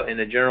them all out in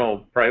a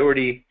general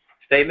priority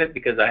statement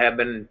because I have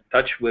been in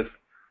touch with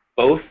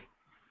both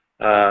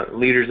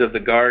leaders of the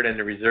Guard and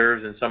the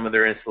Reserves and some of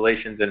their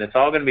installations, and it's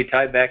all going to be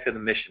tied back to the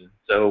mission.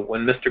 So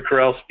when Mr.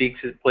 Carell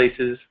speaks at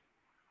places,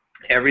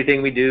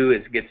 everything we do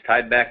gets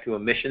tied back to a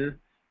mission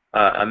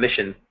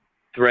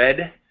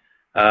thread,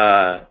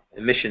 a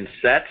mission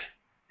set,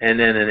 and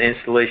then an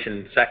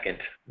installation second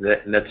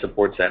that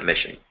supports that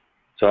mission.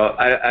 So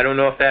I don't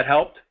know if that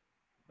helped.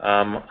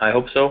 I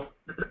hope so.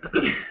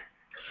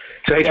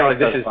 So hey, Charlie,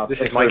 this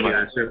is Mike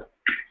here.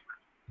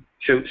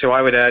 So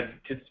I would add,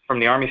 from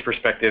the Army's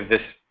perspective,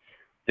 this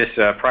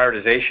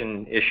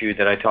prioritization issue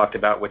that I talked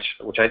about, which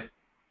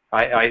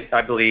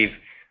I believe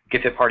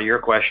gets at part of your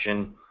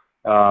question.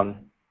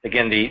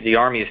 Again, the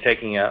Army is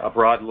taking a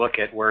broad look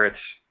at where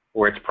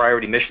its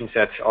priority mission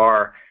sets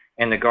are,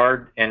 and the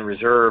Guard and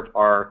Reserve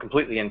are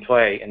completely in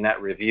play in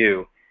that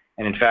review.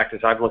 And in fact, as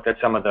I've looked at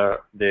some of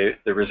the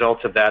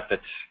results of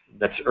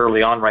that's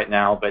early on right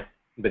now, but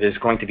is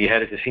going to be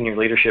headed to senior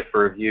leadership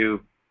for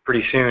review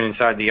pretty soon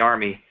inside the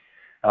Army,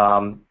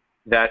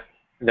 that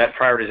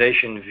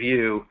prioritization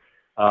view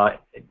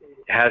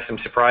has some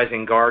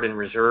surprising Guard and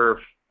Reserve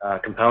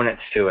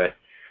components to it.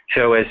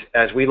 So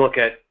as we look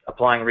at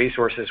applying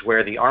resources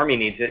where the Army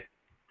needs it,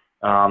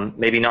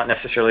 maybe not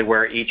necessarily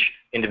where each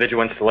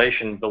individual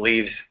installation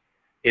believes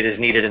it is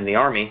needed in the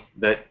Army,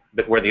 but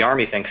where the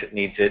Army thinks it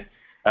needs it,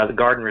 the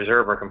Guard and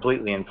Reserve are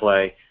completely in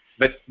play.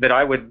 But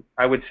I would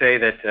say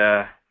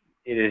that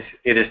it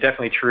is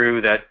definitely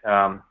true that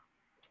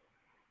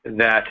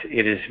that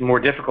it is more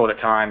difficult at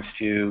times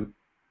to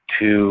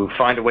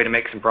find a way to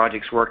make some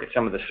projects work at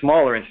some of the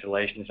smaller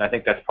installations. I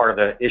think that's part of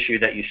the issue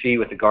that you see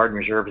with the Guard and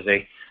Reserve is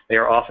they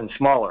are often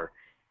smaller,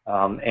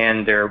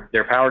 and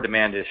their power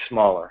demand is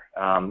smaller.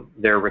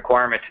 Their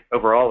requirement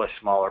overall is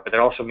smaller, but that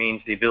also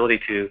means the ability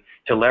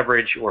to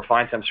leverage or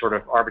find some sort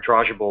of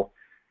arbitrageable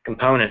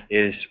component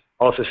is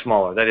also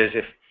smaller. That is,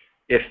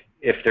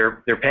 if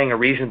they're paying a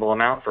reasonable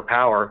amount for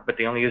power, but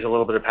they only use a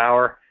little bit of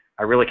power,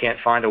 I really can't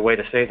find a way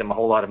to save them a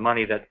whole lot of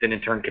money that then in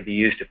turn could be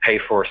used to pay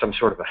for some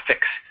sort of a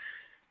fix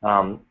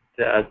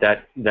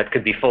that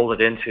could be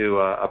folded into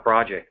a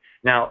project.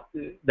 Now,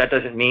 that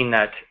doesn't mean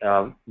that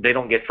they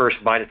don't get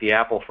first bite at the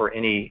apple for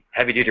any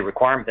heavy-duty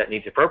requirement that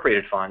needs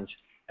appropriated funds.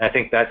 And I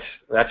think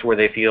that's where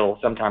they feel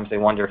sometimes they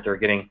wonder if they're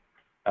getting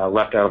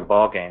left out of the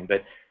ballgame.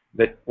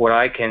 But what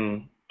I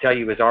can tell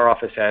you is our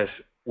office has,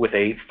 with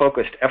a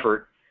focused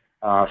effort,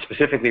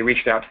 specifically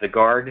reached out to the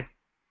Guard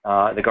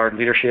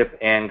leadership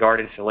and Guard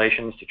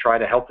installations to try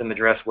to help them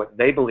address what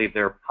they believe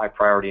their high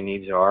priority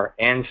needs are,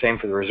 and same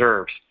for the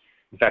Reserves.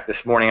 In fact, this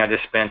morning I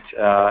just spent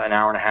an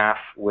hour and a half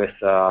with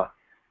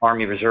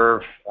Army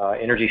Reserve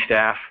energy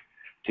staff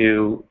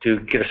to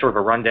get a sort of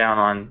a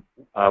rundown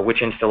on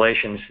which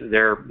installations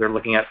they're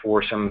looking at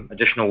for some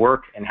additional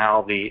work and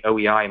how the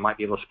OEI might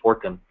be able to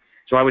support them.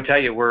 So I would tell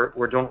you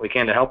we're doing what we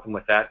can to help them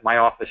with that. My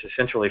office is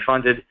centrally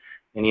funded.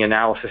 Any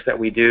analysis that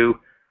we do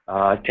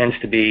tends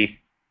to be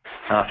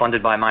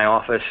funded by my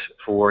office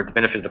for the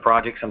benefit of the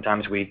project.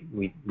 Sometimes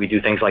we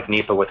do things like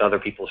NEPA with other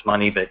people's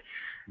money, but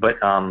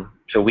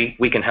so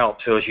we can help.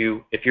 So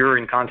if you're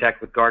in contact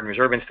with Guard and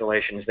Reserve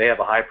installations, they have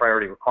a high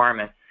priority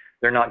requirement,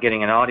 they're not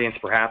getting an audience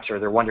perhaps, or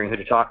they're wondering who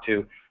to talk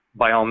to,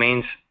 by all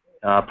means,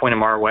 point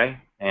them our way,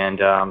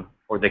 and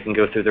or they can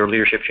go through their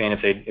leadership chain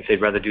if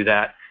they'd rather do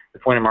that.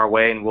 But point them our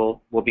way, and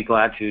we'll be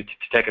glad to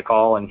take a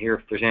call and hear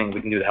if there's anything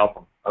we can do to help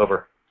them.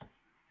 Over.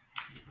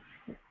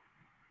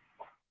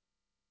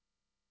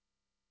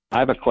 I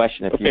have a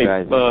question if you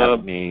guys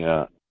have me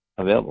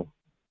available.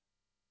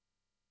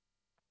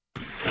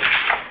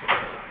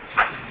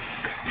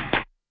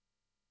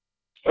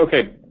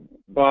 Okay,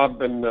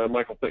 Bob and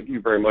Michael, thank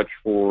you very much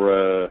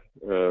for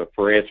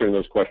answering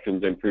those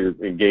questions and for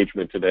your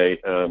engagement today.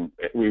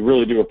 We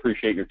really do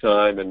appreciate your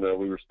time, and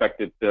we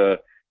respect it.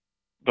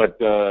 But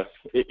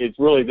it's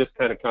really this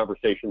kind of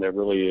conversation that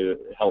really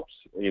helps.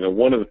 You know,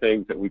 one of the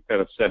things that we've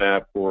kind of set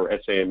out for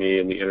SAME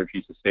and the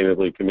Energy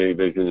Sustainability Committee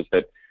vision is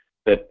that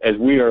as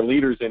we are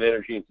leaders in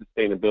energy and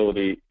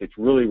sustainability, it's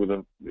really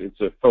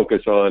it's a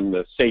focus on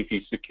the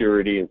safety,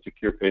 security, and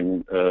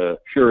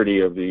surety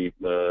of the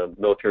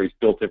military's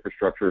built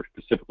infrastructure,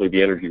 specifically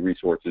the energy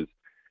resources,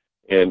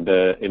 and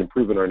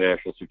improving our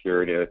national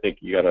security. And I think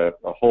you got a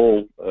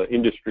whole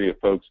industry of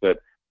folks that,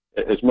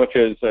 as much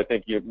as I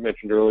think you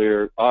mentioned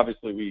earlier,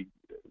 obviously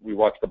we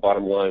watch the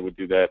bottom line, would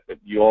do that, but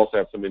you also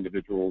have some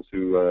individuals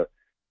who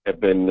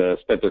have been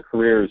spent their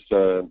careers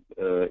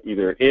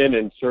either in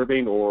and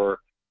serving or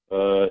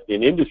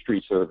in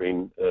industry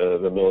serving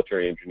the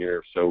military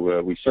engineers.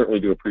 So we certainly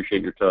do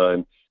appreciate your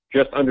time.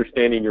 just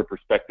understanding your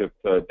perspective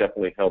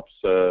definitely helps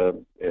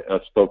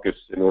us focus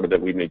in order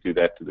that we may do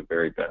that to the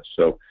very best.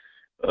 So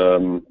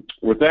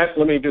with that,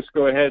 let me just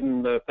go ahead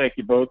and thank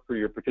you both for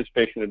your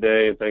participation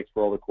today, and thanks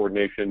for all the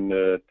coordination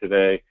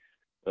today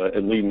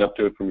and leading up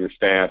to it from your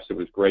staffs. It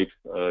was great,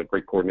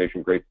 great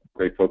coordination, great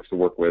folks to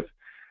work with.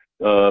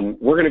 We're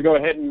going to go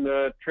ahead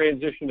and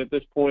transition at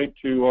this point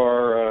to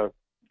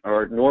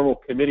our normal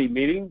committee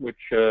meeting, which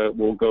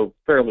will go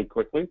fairly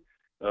quickly.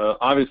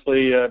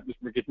 Obviously,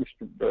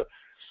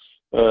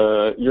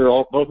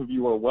 both of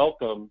you are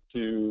welcome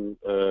to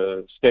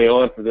stay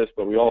on for this,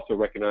 but we also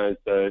recognize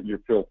you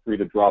feel free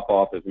to drop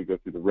off as we go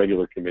through the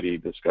regular committee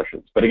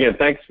discussions. But again,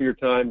 thanks for your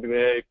time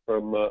today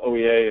from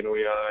OEA and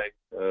OEI,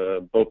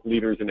 both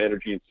leaders in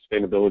energy and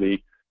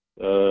sustainability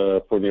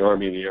for the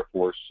Army and the Air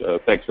Force.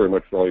 Thanks very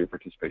much for all your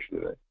participation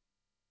today.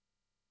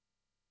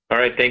 All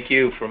right, thank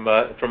you from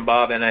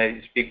Bob, and I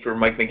speak for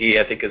Mike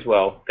McGhee, I think, as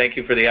well. Thank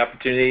you for the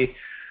opportunity.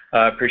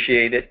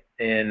 Appreciate it,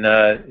 and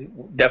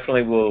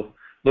definitely will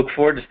look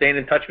forward to staying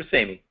in touch with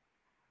Sammy.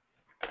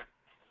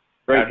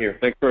 Great. Here.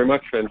 Thanks very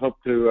much, and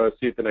hope to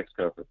see you at the next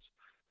conference.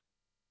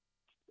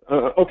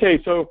 Okay,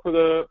 so for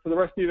the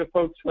rest of you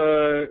folks,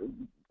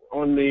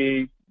 on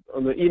the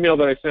email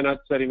that I sent out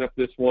setting up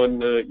this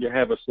one, you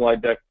have a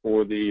slide deck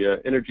for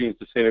the Energy and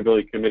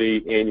Sustainability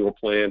Committee annual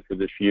plan for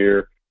this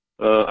year.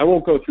 I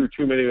won't go through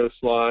too many of those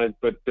slides,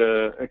 but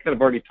I kind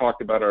of already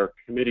talked about our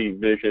committee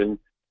vision,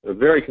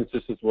 very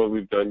consistent with what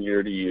we've done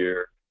year to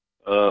year.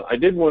 I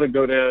did want to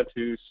go down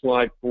to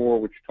slide 4,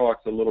 which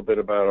talks a little bit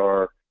about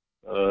our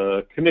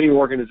committee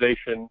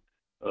organization.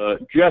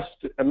 I'm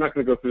not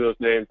going to go through those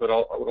names, but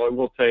I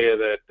will tell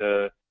you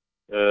that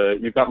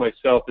you've got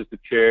myself as the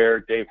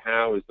chair, Dave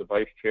Howe is the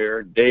vice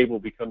chair. Dave will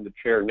become the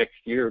chair next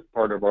year as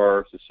part of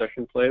our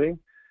succession planning.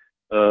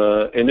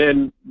 And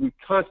then we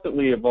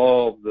constantly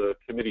evolve the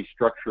committee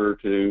structure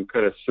to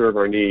kind of serve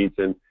our needs.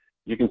 And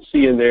you can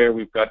see in there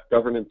we've got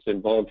governance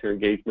and volunteer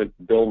engagement.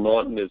 Bill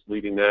Naughton is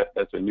leading that.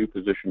 That's a new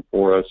position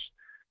for us.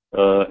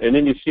 And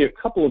then you see a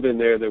couple of in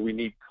there that we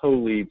need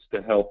co-leads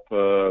to help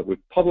with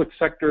public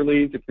sector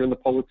leads. If you're in the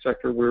public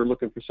sector, we're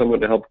looking for someone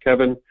to help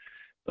Kevin.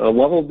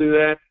 Love will do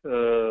that.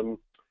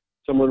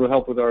 Someone will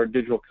help with our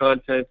digital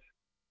content,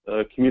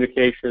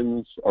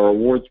 communications, our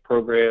awards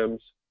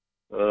programs.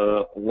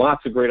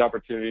 Lots of great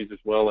opportunities, as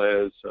well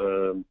as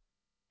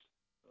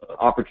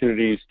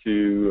opportunities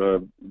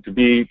to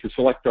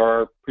select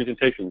our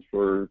presentations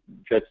for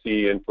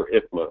JETC and for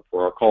IFMA.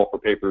 For our call for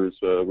papers,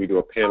 we do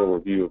a panel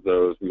review of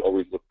those. We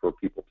always look for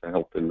people to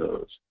help in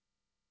those.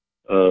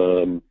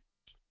 I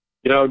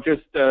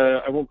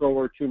won't go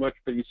over too much,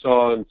 but you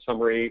saw in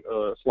summary,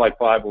 slide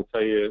 5 will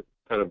tell you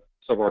kind of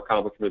some of our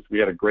accomplishments. We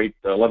had a great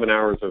 11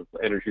 hours of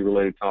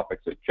energy-related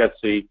topics at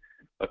JETC,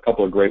 a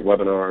couple of great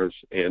webinars,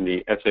 and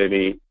the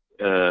SME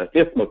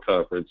IFMA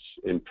conference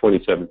in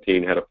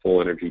 2017 had a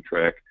full energy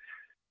track,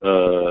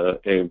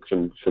 and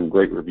some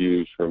great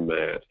reviews from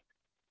that.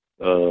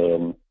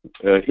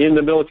 In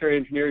the military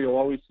engineer, you'll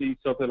always see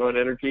something on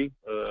energy,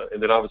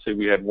 and then obviously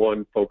we had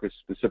one focused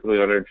specifically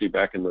on energy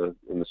back in the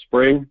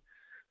spring.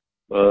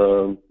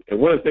 And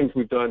one of the things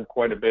we've done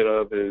quite a bit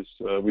of is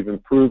we've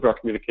improved our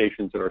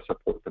communications and our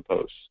support to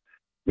posts.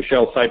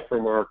 Michelle Seip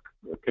from our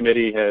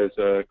committee has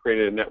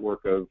created a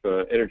network of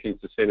energy and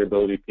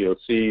sustainability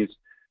POCs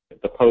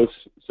at the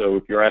posts. So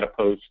if you're at a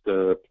post,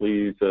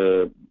 please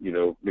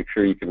make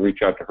sure you can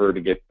reach out to her to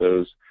get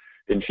those.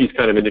 And she's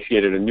kind of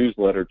initiated a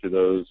newsletter to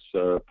those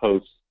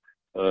posts,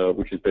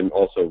 which has been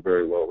also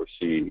very well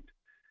received.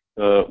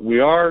 We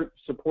are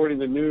supporting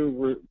the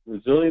new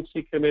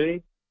resiliency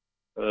committee,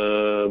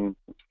 and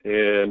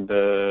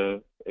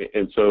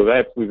so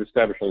that we've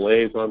established a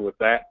liaison with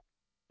that.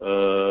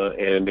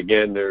 And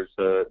again, there's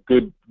a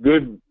good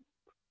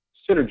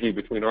synergy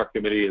between our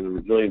committee and the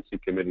resiliency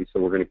committee, so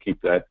we're going to keep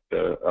that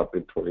up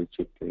in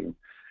 2017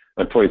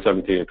 and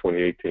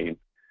 2018.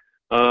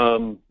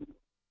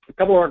 A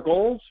couple of our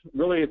goals,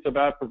 really it's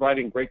about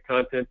providing great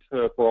content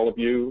for all of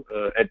you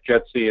at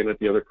JETC and at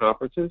the other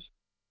conferences.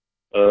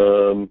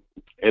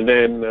 And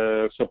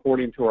then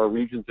supporting to our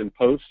regions and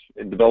posts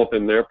and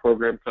developing their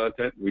program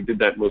content. We did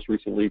that most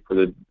recently for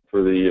the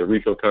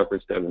regional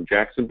conference down in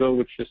Jacksonville,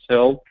 which just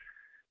held.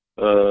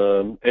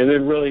 And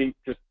then really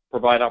just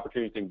provide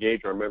opportunities to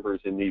engage our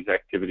members in these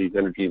activities,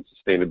 energy and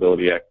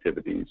sustainability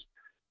activities.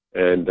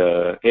 And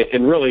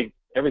really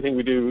everything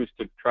we do is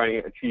to try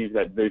and achieve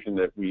that vision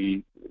that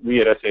we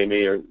at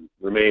SAME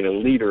remain a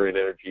leader in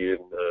energy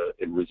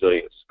and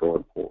resilience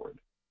going forward.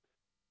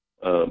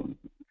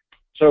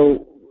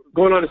 So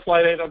going on to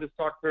slide 8, I'll just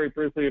talk very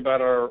briefly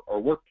about our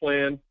work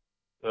plan.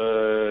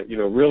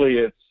 Really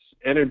it's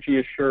energy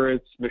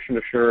assurance, mission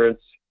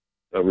assurance,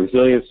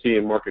 resiliency,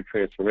 and market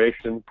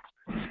transformation.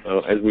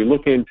 As we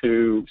look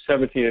into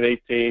 17 and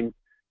 18,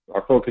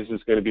 our focus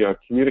is going to be on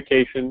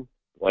communication,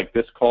 like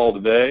this call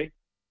today.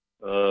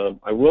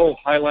 I will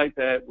highlight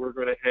that we're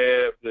going to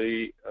have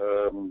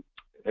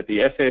at the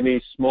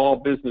SME Small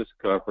Business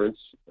Conference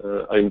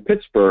in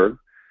Pittsburgh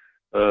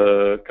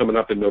coming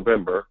up in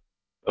November.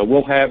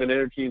 We'll have an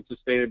Energy and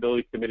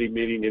Sustainability Committee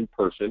meeting in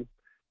person.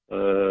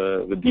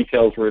 The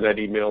details were in that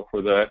email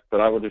for that, but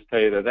I will just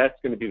tell you that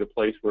that's going to be the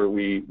place where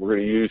we're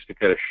going to use to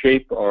kind of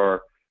shape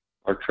our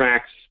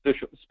tracks,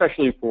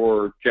 especially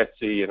for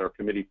JETC and our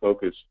committee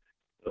focus,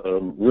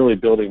 really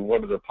building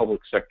what are the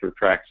public sector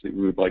tracks that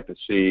we would like to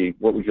see,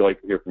 what would you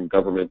like to hear from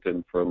government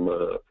and from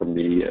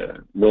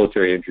the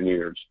military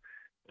engineers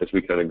as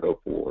we kind of go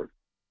forward.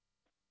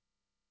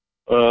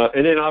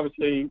 And then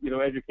obviously,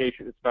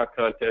 education, it's about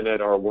content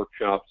at our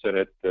workshops and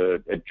at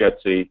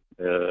JETC,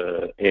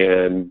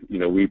 and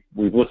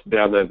we've listed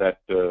down that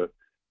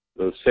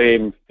those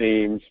same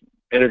themes: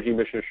 energy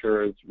mission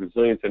assurance,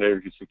 resilience and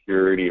energy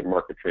security, and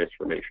market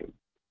transformation.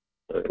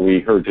 We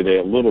heard today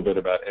a little bit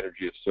about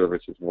energy as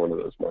service as one of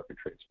those market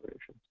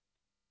transformations.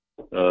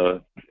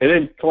 And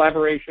then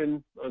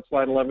collaboration, on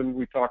slide 11,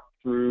 we talked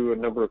through a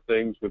number of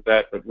things with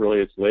that, but really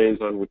it's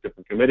liaison with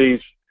different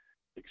committees,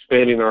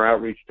 expanding our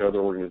outreach to other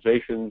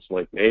organizations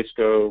like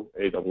NASCO,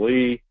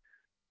 AEE,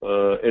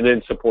 and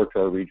then support to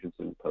our regions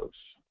and posts.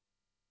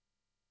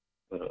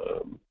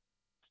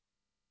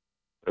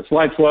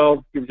 Slide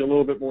 12 gives you a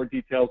little bit more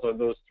details on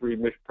those three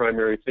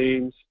primary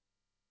themes.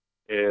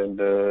 And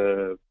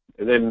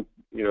then,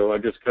 I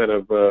just kind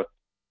of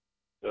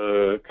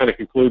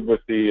conclude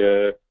with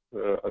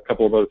a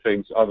couple of other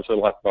things. Obviously,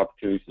 lots of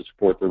opportunities to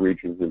support the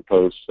regions and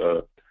posts.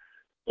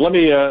 Let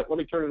me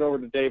turn it over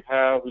to Dave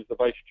Howe, who's the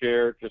vice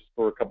chair, just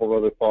for a couple of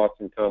other thoughts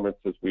and comments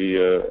as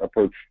we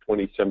approach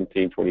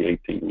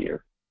 2017-2018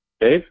 year.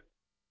 Dave?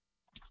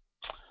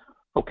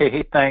 Okay,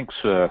 hey, thanks,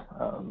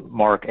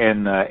 Mark.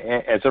 And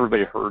as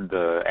everybody heard,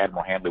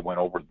 Admiral Handley went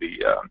over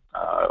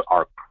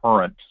our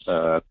current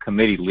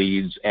committee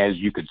leads. As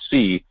you could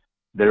see,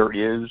 there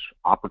is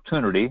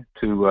opportunity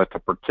to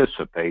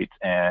participate.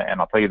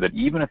 And I'll tell you that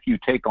even if you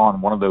take on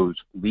one of those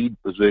lead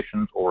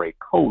positions or a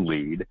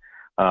co-lead,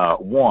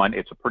 one,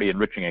 it's a pretty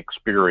enriching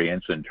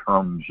experience in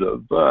terms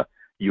of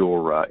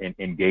your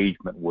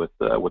engagement with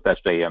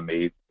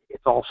SAME.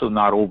 It's also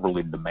not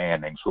overly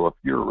demanding. So if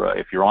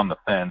you're on the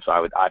fence,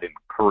 I'd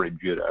encourage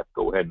you to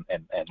go ahead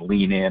and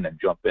lean in and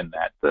jump in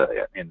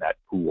that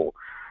pool.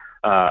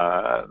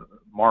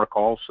 Mark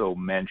also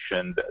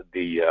mentioned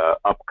the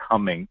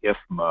upcoming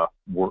IFMA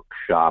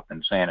workshop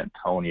in San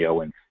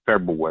Antonio in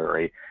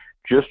February.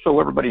 Just so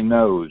everybody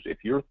knows, if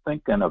you're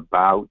thinking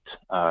about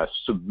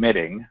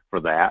submitting for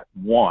that,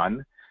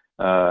 one,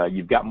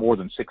 you've got more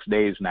than 6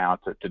 days now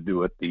to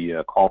do it.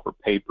 The call for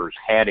papers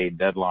had a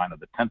deadline of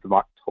the 10th of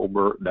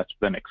October. That's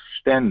been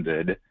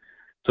extended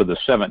to the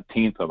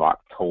 17th of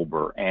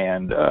October.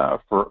 And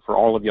for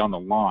all of you on the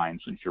line,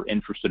 since you're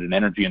interested in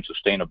energy and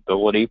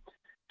sustainability,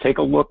 take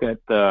a look at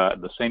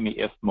the SAME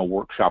IFMA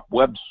workshop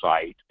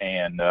website.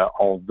 And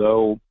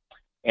although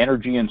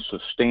energy and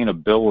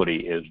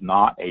sustainability is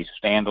not a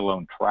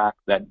standalone track,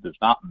 that does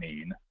not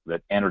mean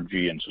that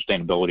energy and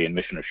sustainability and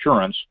mission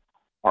assurance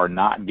are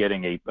not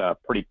getting a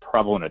pretty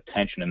prevalent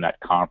attention in that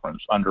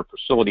conference. Under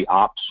facility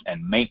ops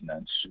and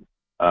maintenance,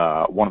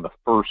 one of the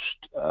first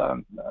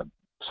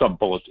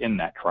sub-bullets in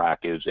that track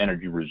is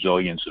energy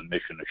resilience and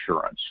mission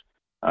assurance.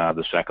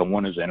 The second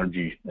one is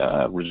energy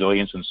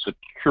resilience and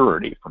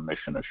security for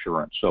mission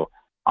assurance. So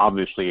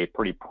obviously a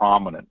pretty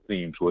prominent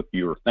theme. So if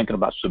you're thinking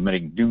about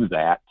submitting, do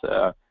that.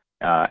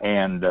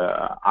 And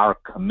our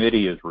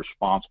committee is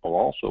responsible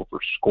also for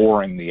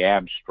scoring the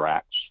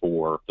abstracts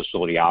for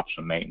facility ops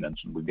and maintenance.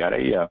 And we've got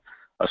a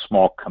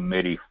small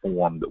committee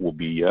form that will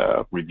be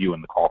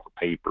reviewing the call for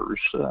papers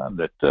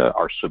that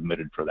are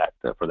submitted for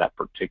that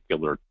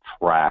particular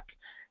track.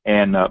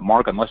 And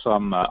Mark, unless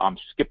I'm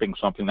skipping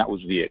something, that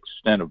was the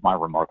extent of my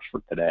remarks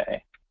for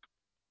today.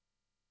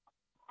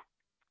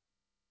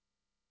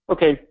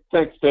 Okay,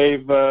 thanks,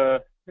 Dave.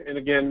 And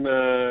again,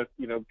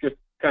 just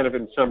kind of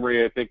in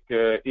summary, I think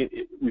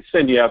we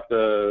send you out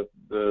the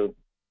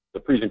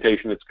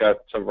presentation. It's got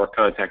some of our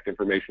contact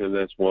information in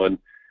this one.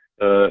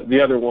 The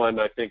other one,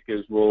 I think,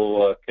 is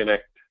we'll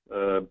connect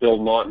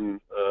Bill Naughton,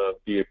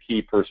 be a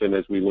key person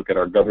as we look at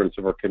our governance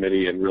of our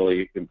committee and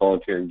really in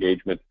volunteer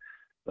engagement.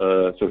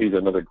 So he's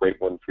another great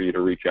one for you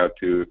to reach out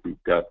to if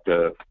you've got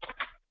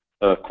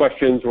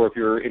questions or if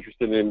you're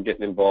interested in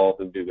getting involved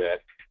and do that.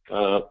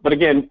 But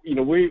again,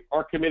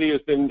 our committee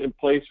has been in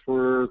place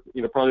for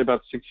probably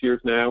about 6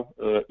 years now.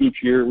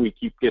 Each year we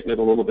keep getting it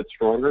a little bit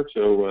stronger.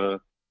 So,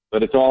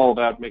 but it's all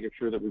about making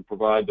sure that we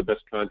provide the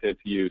best content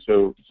to you.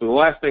 So the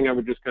last thing I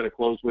would just kind of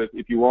close with,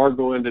 if you are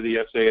going to the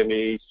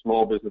SAME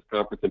Small Business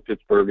Conference in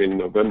Pittsburgh in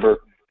November,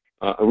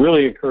 I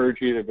really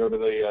encourage you to go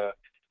to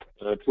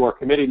to our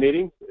committee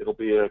meeting. It'll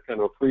be a kind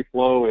of a free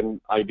flow and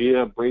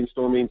idea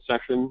brainstorming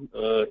session.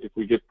 If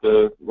we get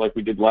like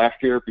we did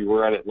last year, if you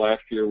were at it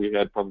last year, we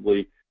had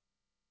probably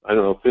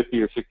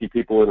 50 or 60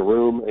 people in a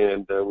room,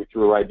 and we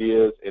threw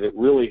ideas, and it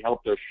really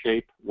helped us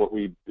shape what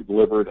we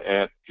delivered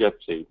at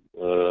JETC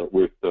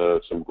with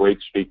some great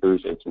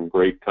speakers and some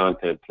great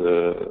content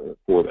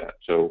for that.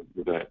 So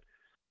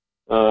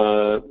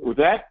with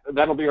that,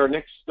 that'll be our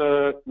next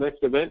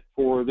event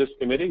for this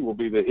committee. Will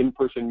be the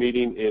in-person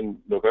meeting in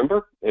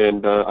November,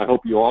 and I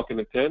hope you all can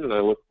attend, and I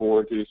look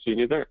forward to seeing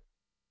you there.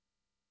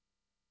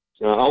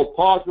 I'll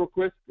pause real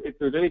quick. If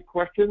there's any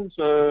questions,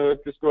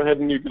 just go ahead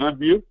and you can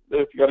unmute.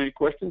 If you got any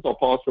questions, I'll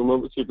pause for a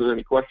moment to see if there's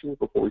any questions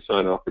before we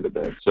sign off for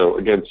today. So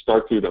again,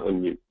 star 2 to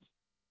unmute.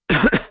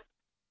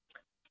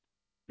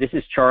 This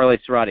is Charlie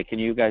Cerati. Can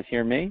you guys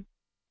hear me?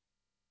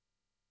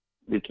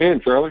 We can,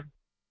 Charlie.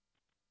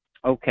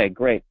 Okay,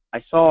 great.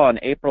 I saw on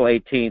April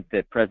 18th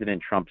that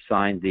President Trump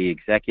signed the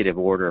executive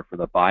order for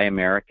the Buy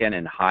American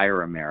and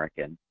Hire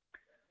American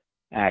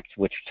Act,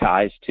 which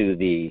ties to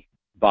the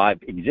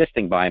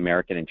existing Buy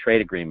American and Trade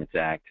Agreements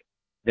Act.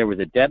 There was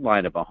a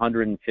deadline of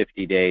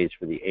 150 days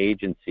for the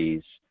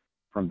agencies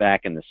from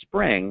back in the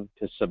spring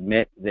to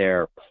submit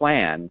their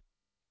plan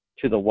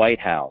to the White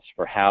House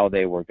for how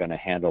they were going to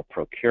handle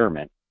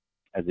procurement.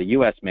 As a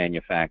U.S.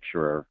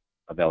 manufacturer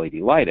of LED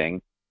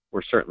lighting,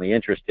 we're certainly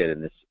interested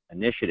in this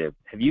initiative.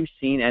 Have you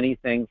seen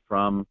anything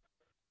from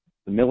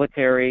the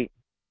military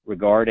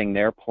regarding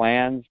their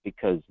plans?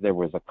 Because there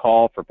was a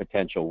call for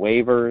potential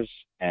waivers,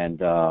 and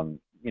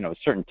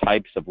certain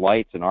types of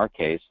lights, in our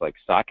case, like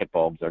socket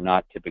bulbs, are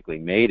not typically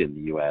made in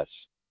the U.S.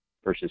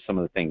 versus some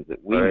of the things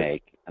that we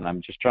make. And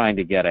I'm just trying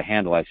to get a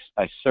handle. I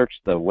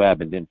searched the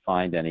web and didn't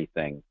find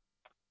anything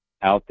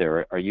out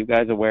there. Are you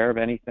guys aware of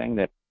anything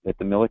that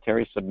the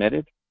military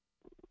submitted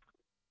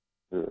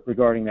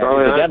regarding that?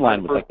 Charlie, the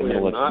deadline was like the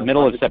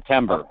middle of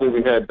September.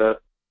 We had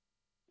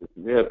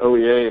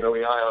OEA and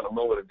OEI on a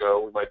moment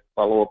ago. We might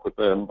follow up with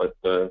them. But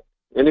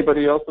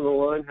anybody else on the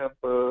line have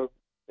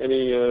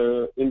any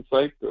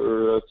insight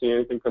or see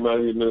anything come out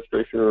of the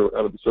administration or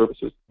out of the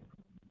services?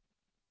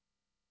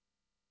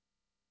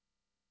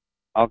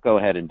 I'll go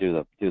ahead and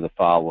do the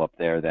follow up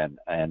there then,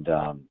 and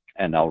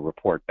I'll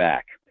report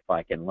back if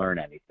I can learn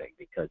anything,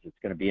 because it's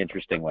going to be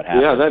interesting what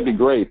happens. Yeah, that'd be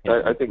great.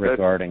 I think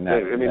regarding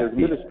that. I mean, as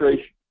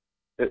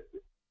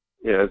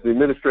the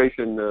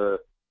administration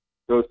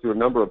goes through a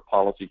number of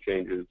policy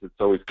changes, it's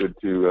always good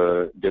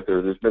to get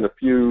there. There's been a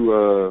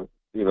few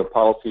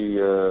policy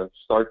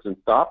starts and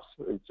stops,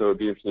 and so it'd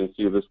be interesting to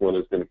see if this one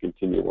is going to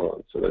continue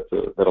on. So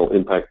that'll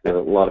impact a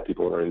lot of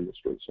people in our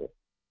industry. So,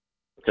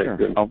 okay, sure.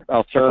 Good.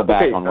 I'll circle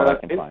back on what I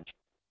can find.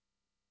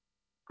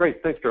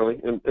 Great, thanks,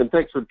 Charlie, and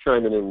thanks for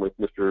chiming in with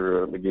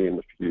Mr. McGhee and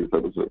Mr. Hughes.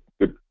 That was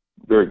a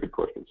very good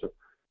question. So,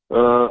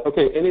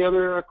 okay, any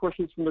other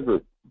questions from the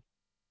group?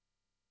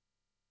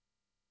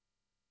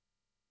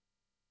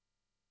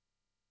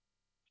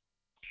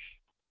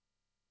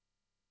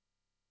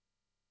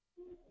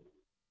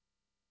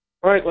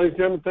 All right, ladies and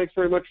gentlemen, thanks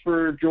very much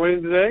for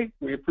joining today.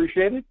 We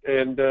appreciate it,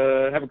 and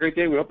have a great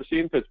day. We hope to see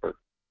you in Pittsburgh.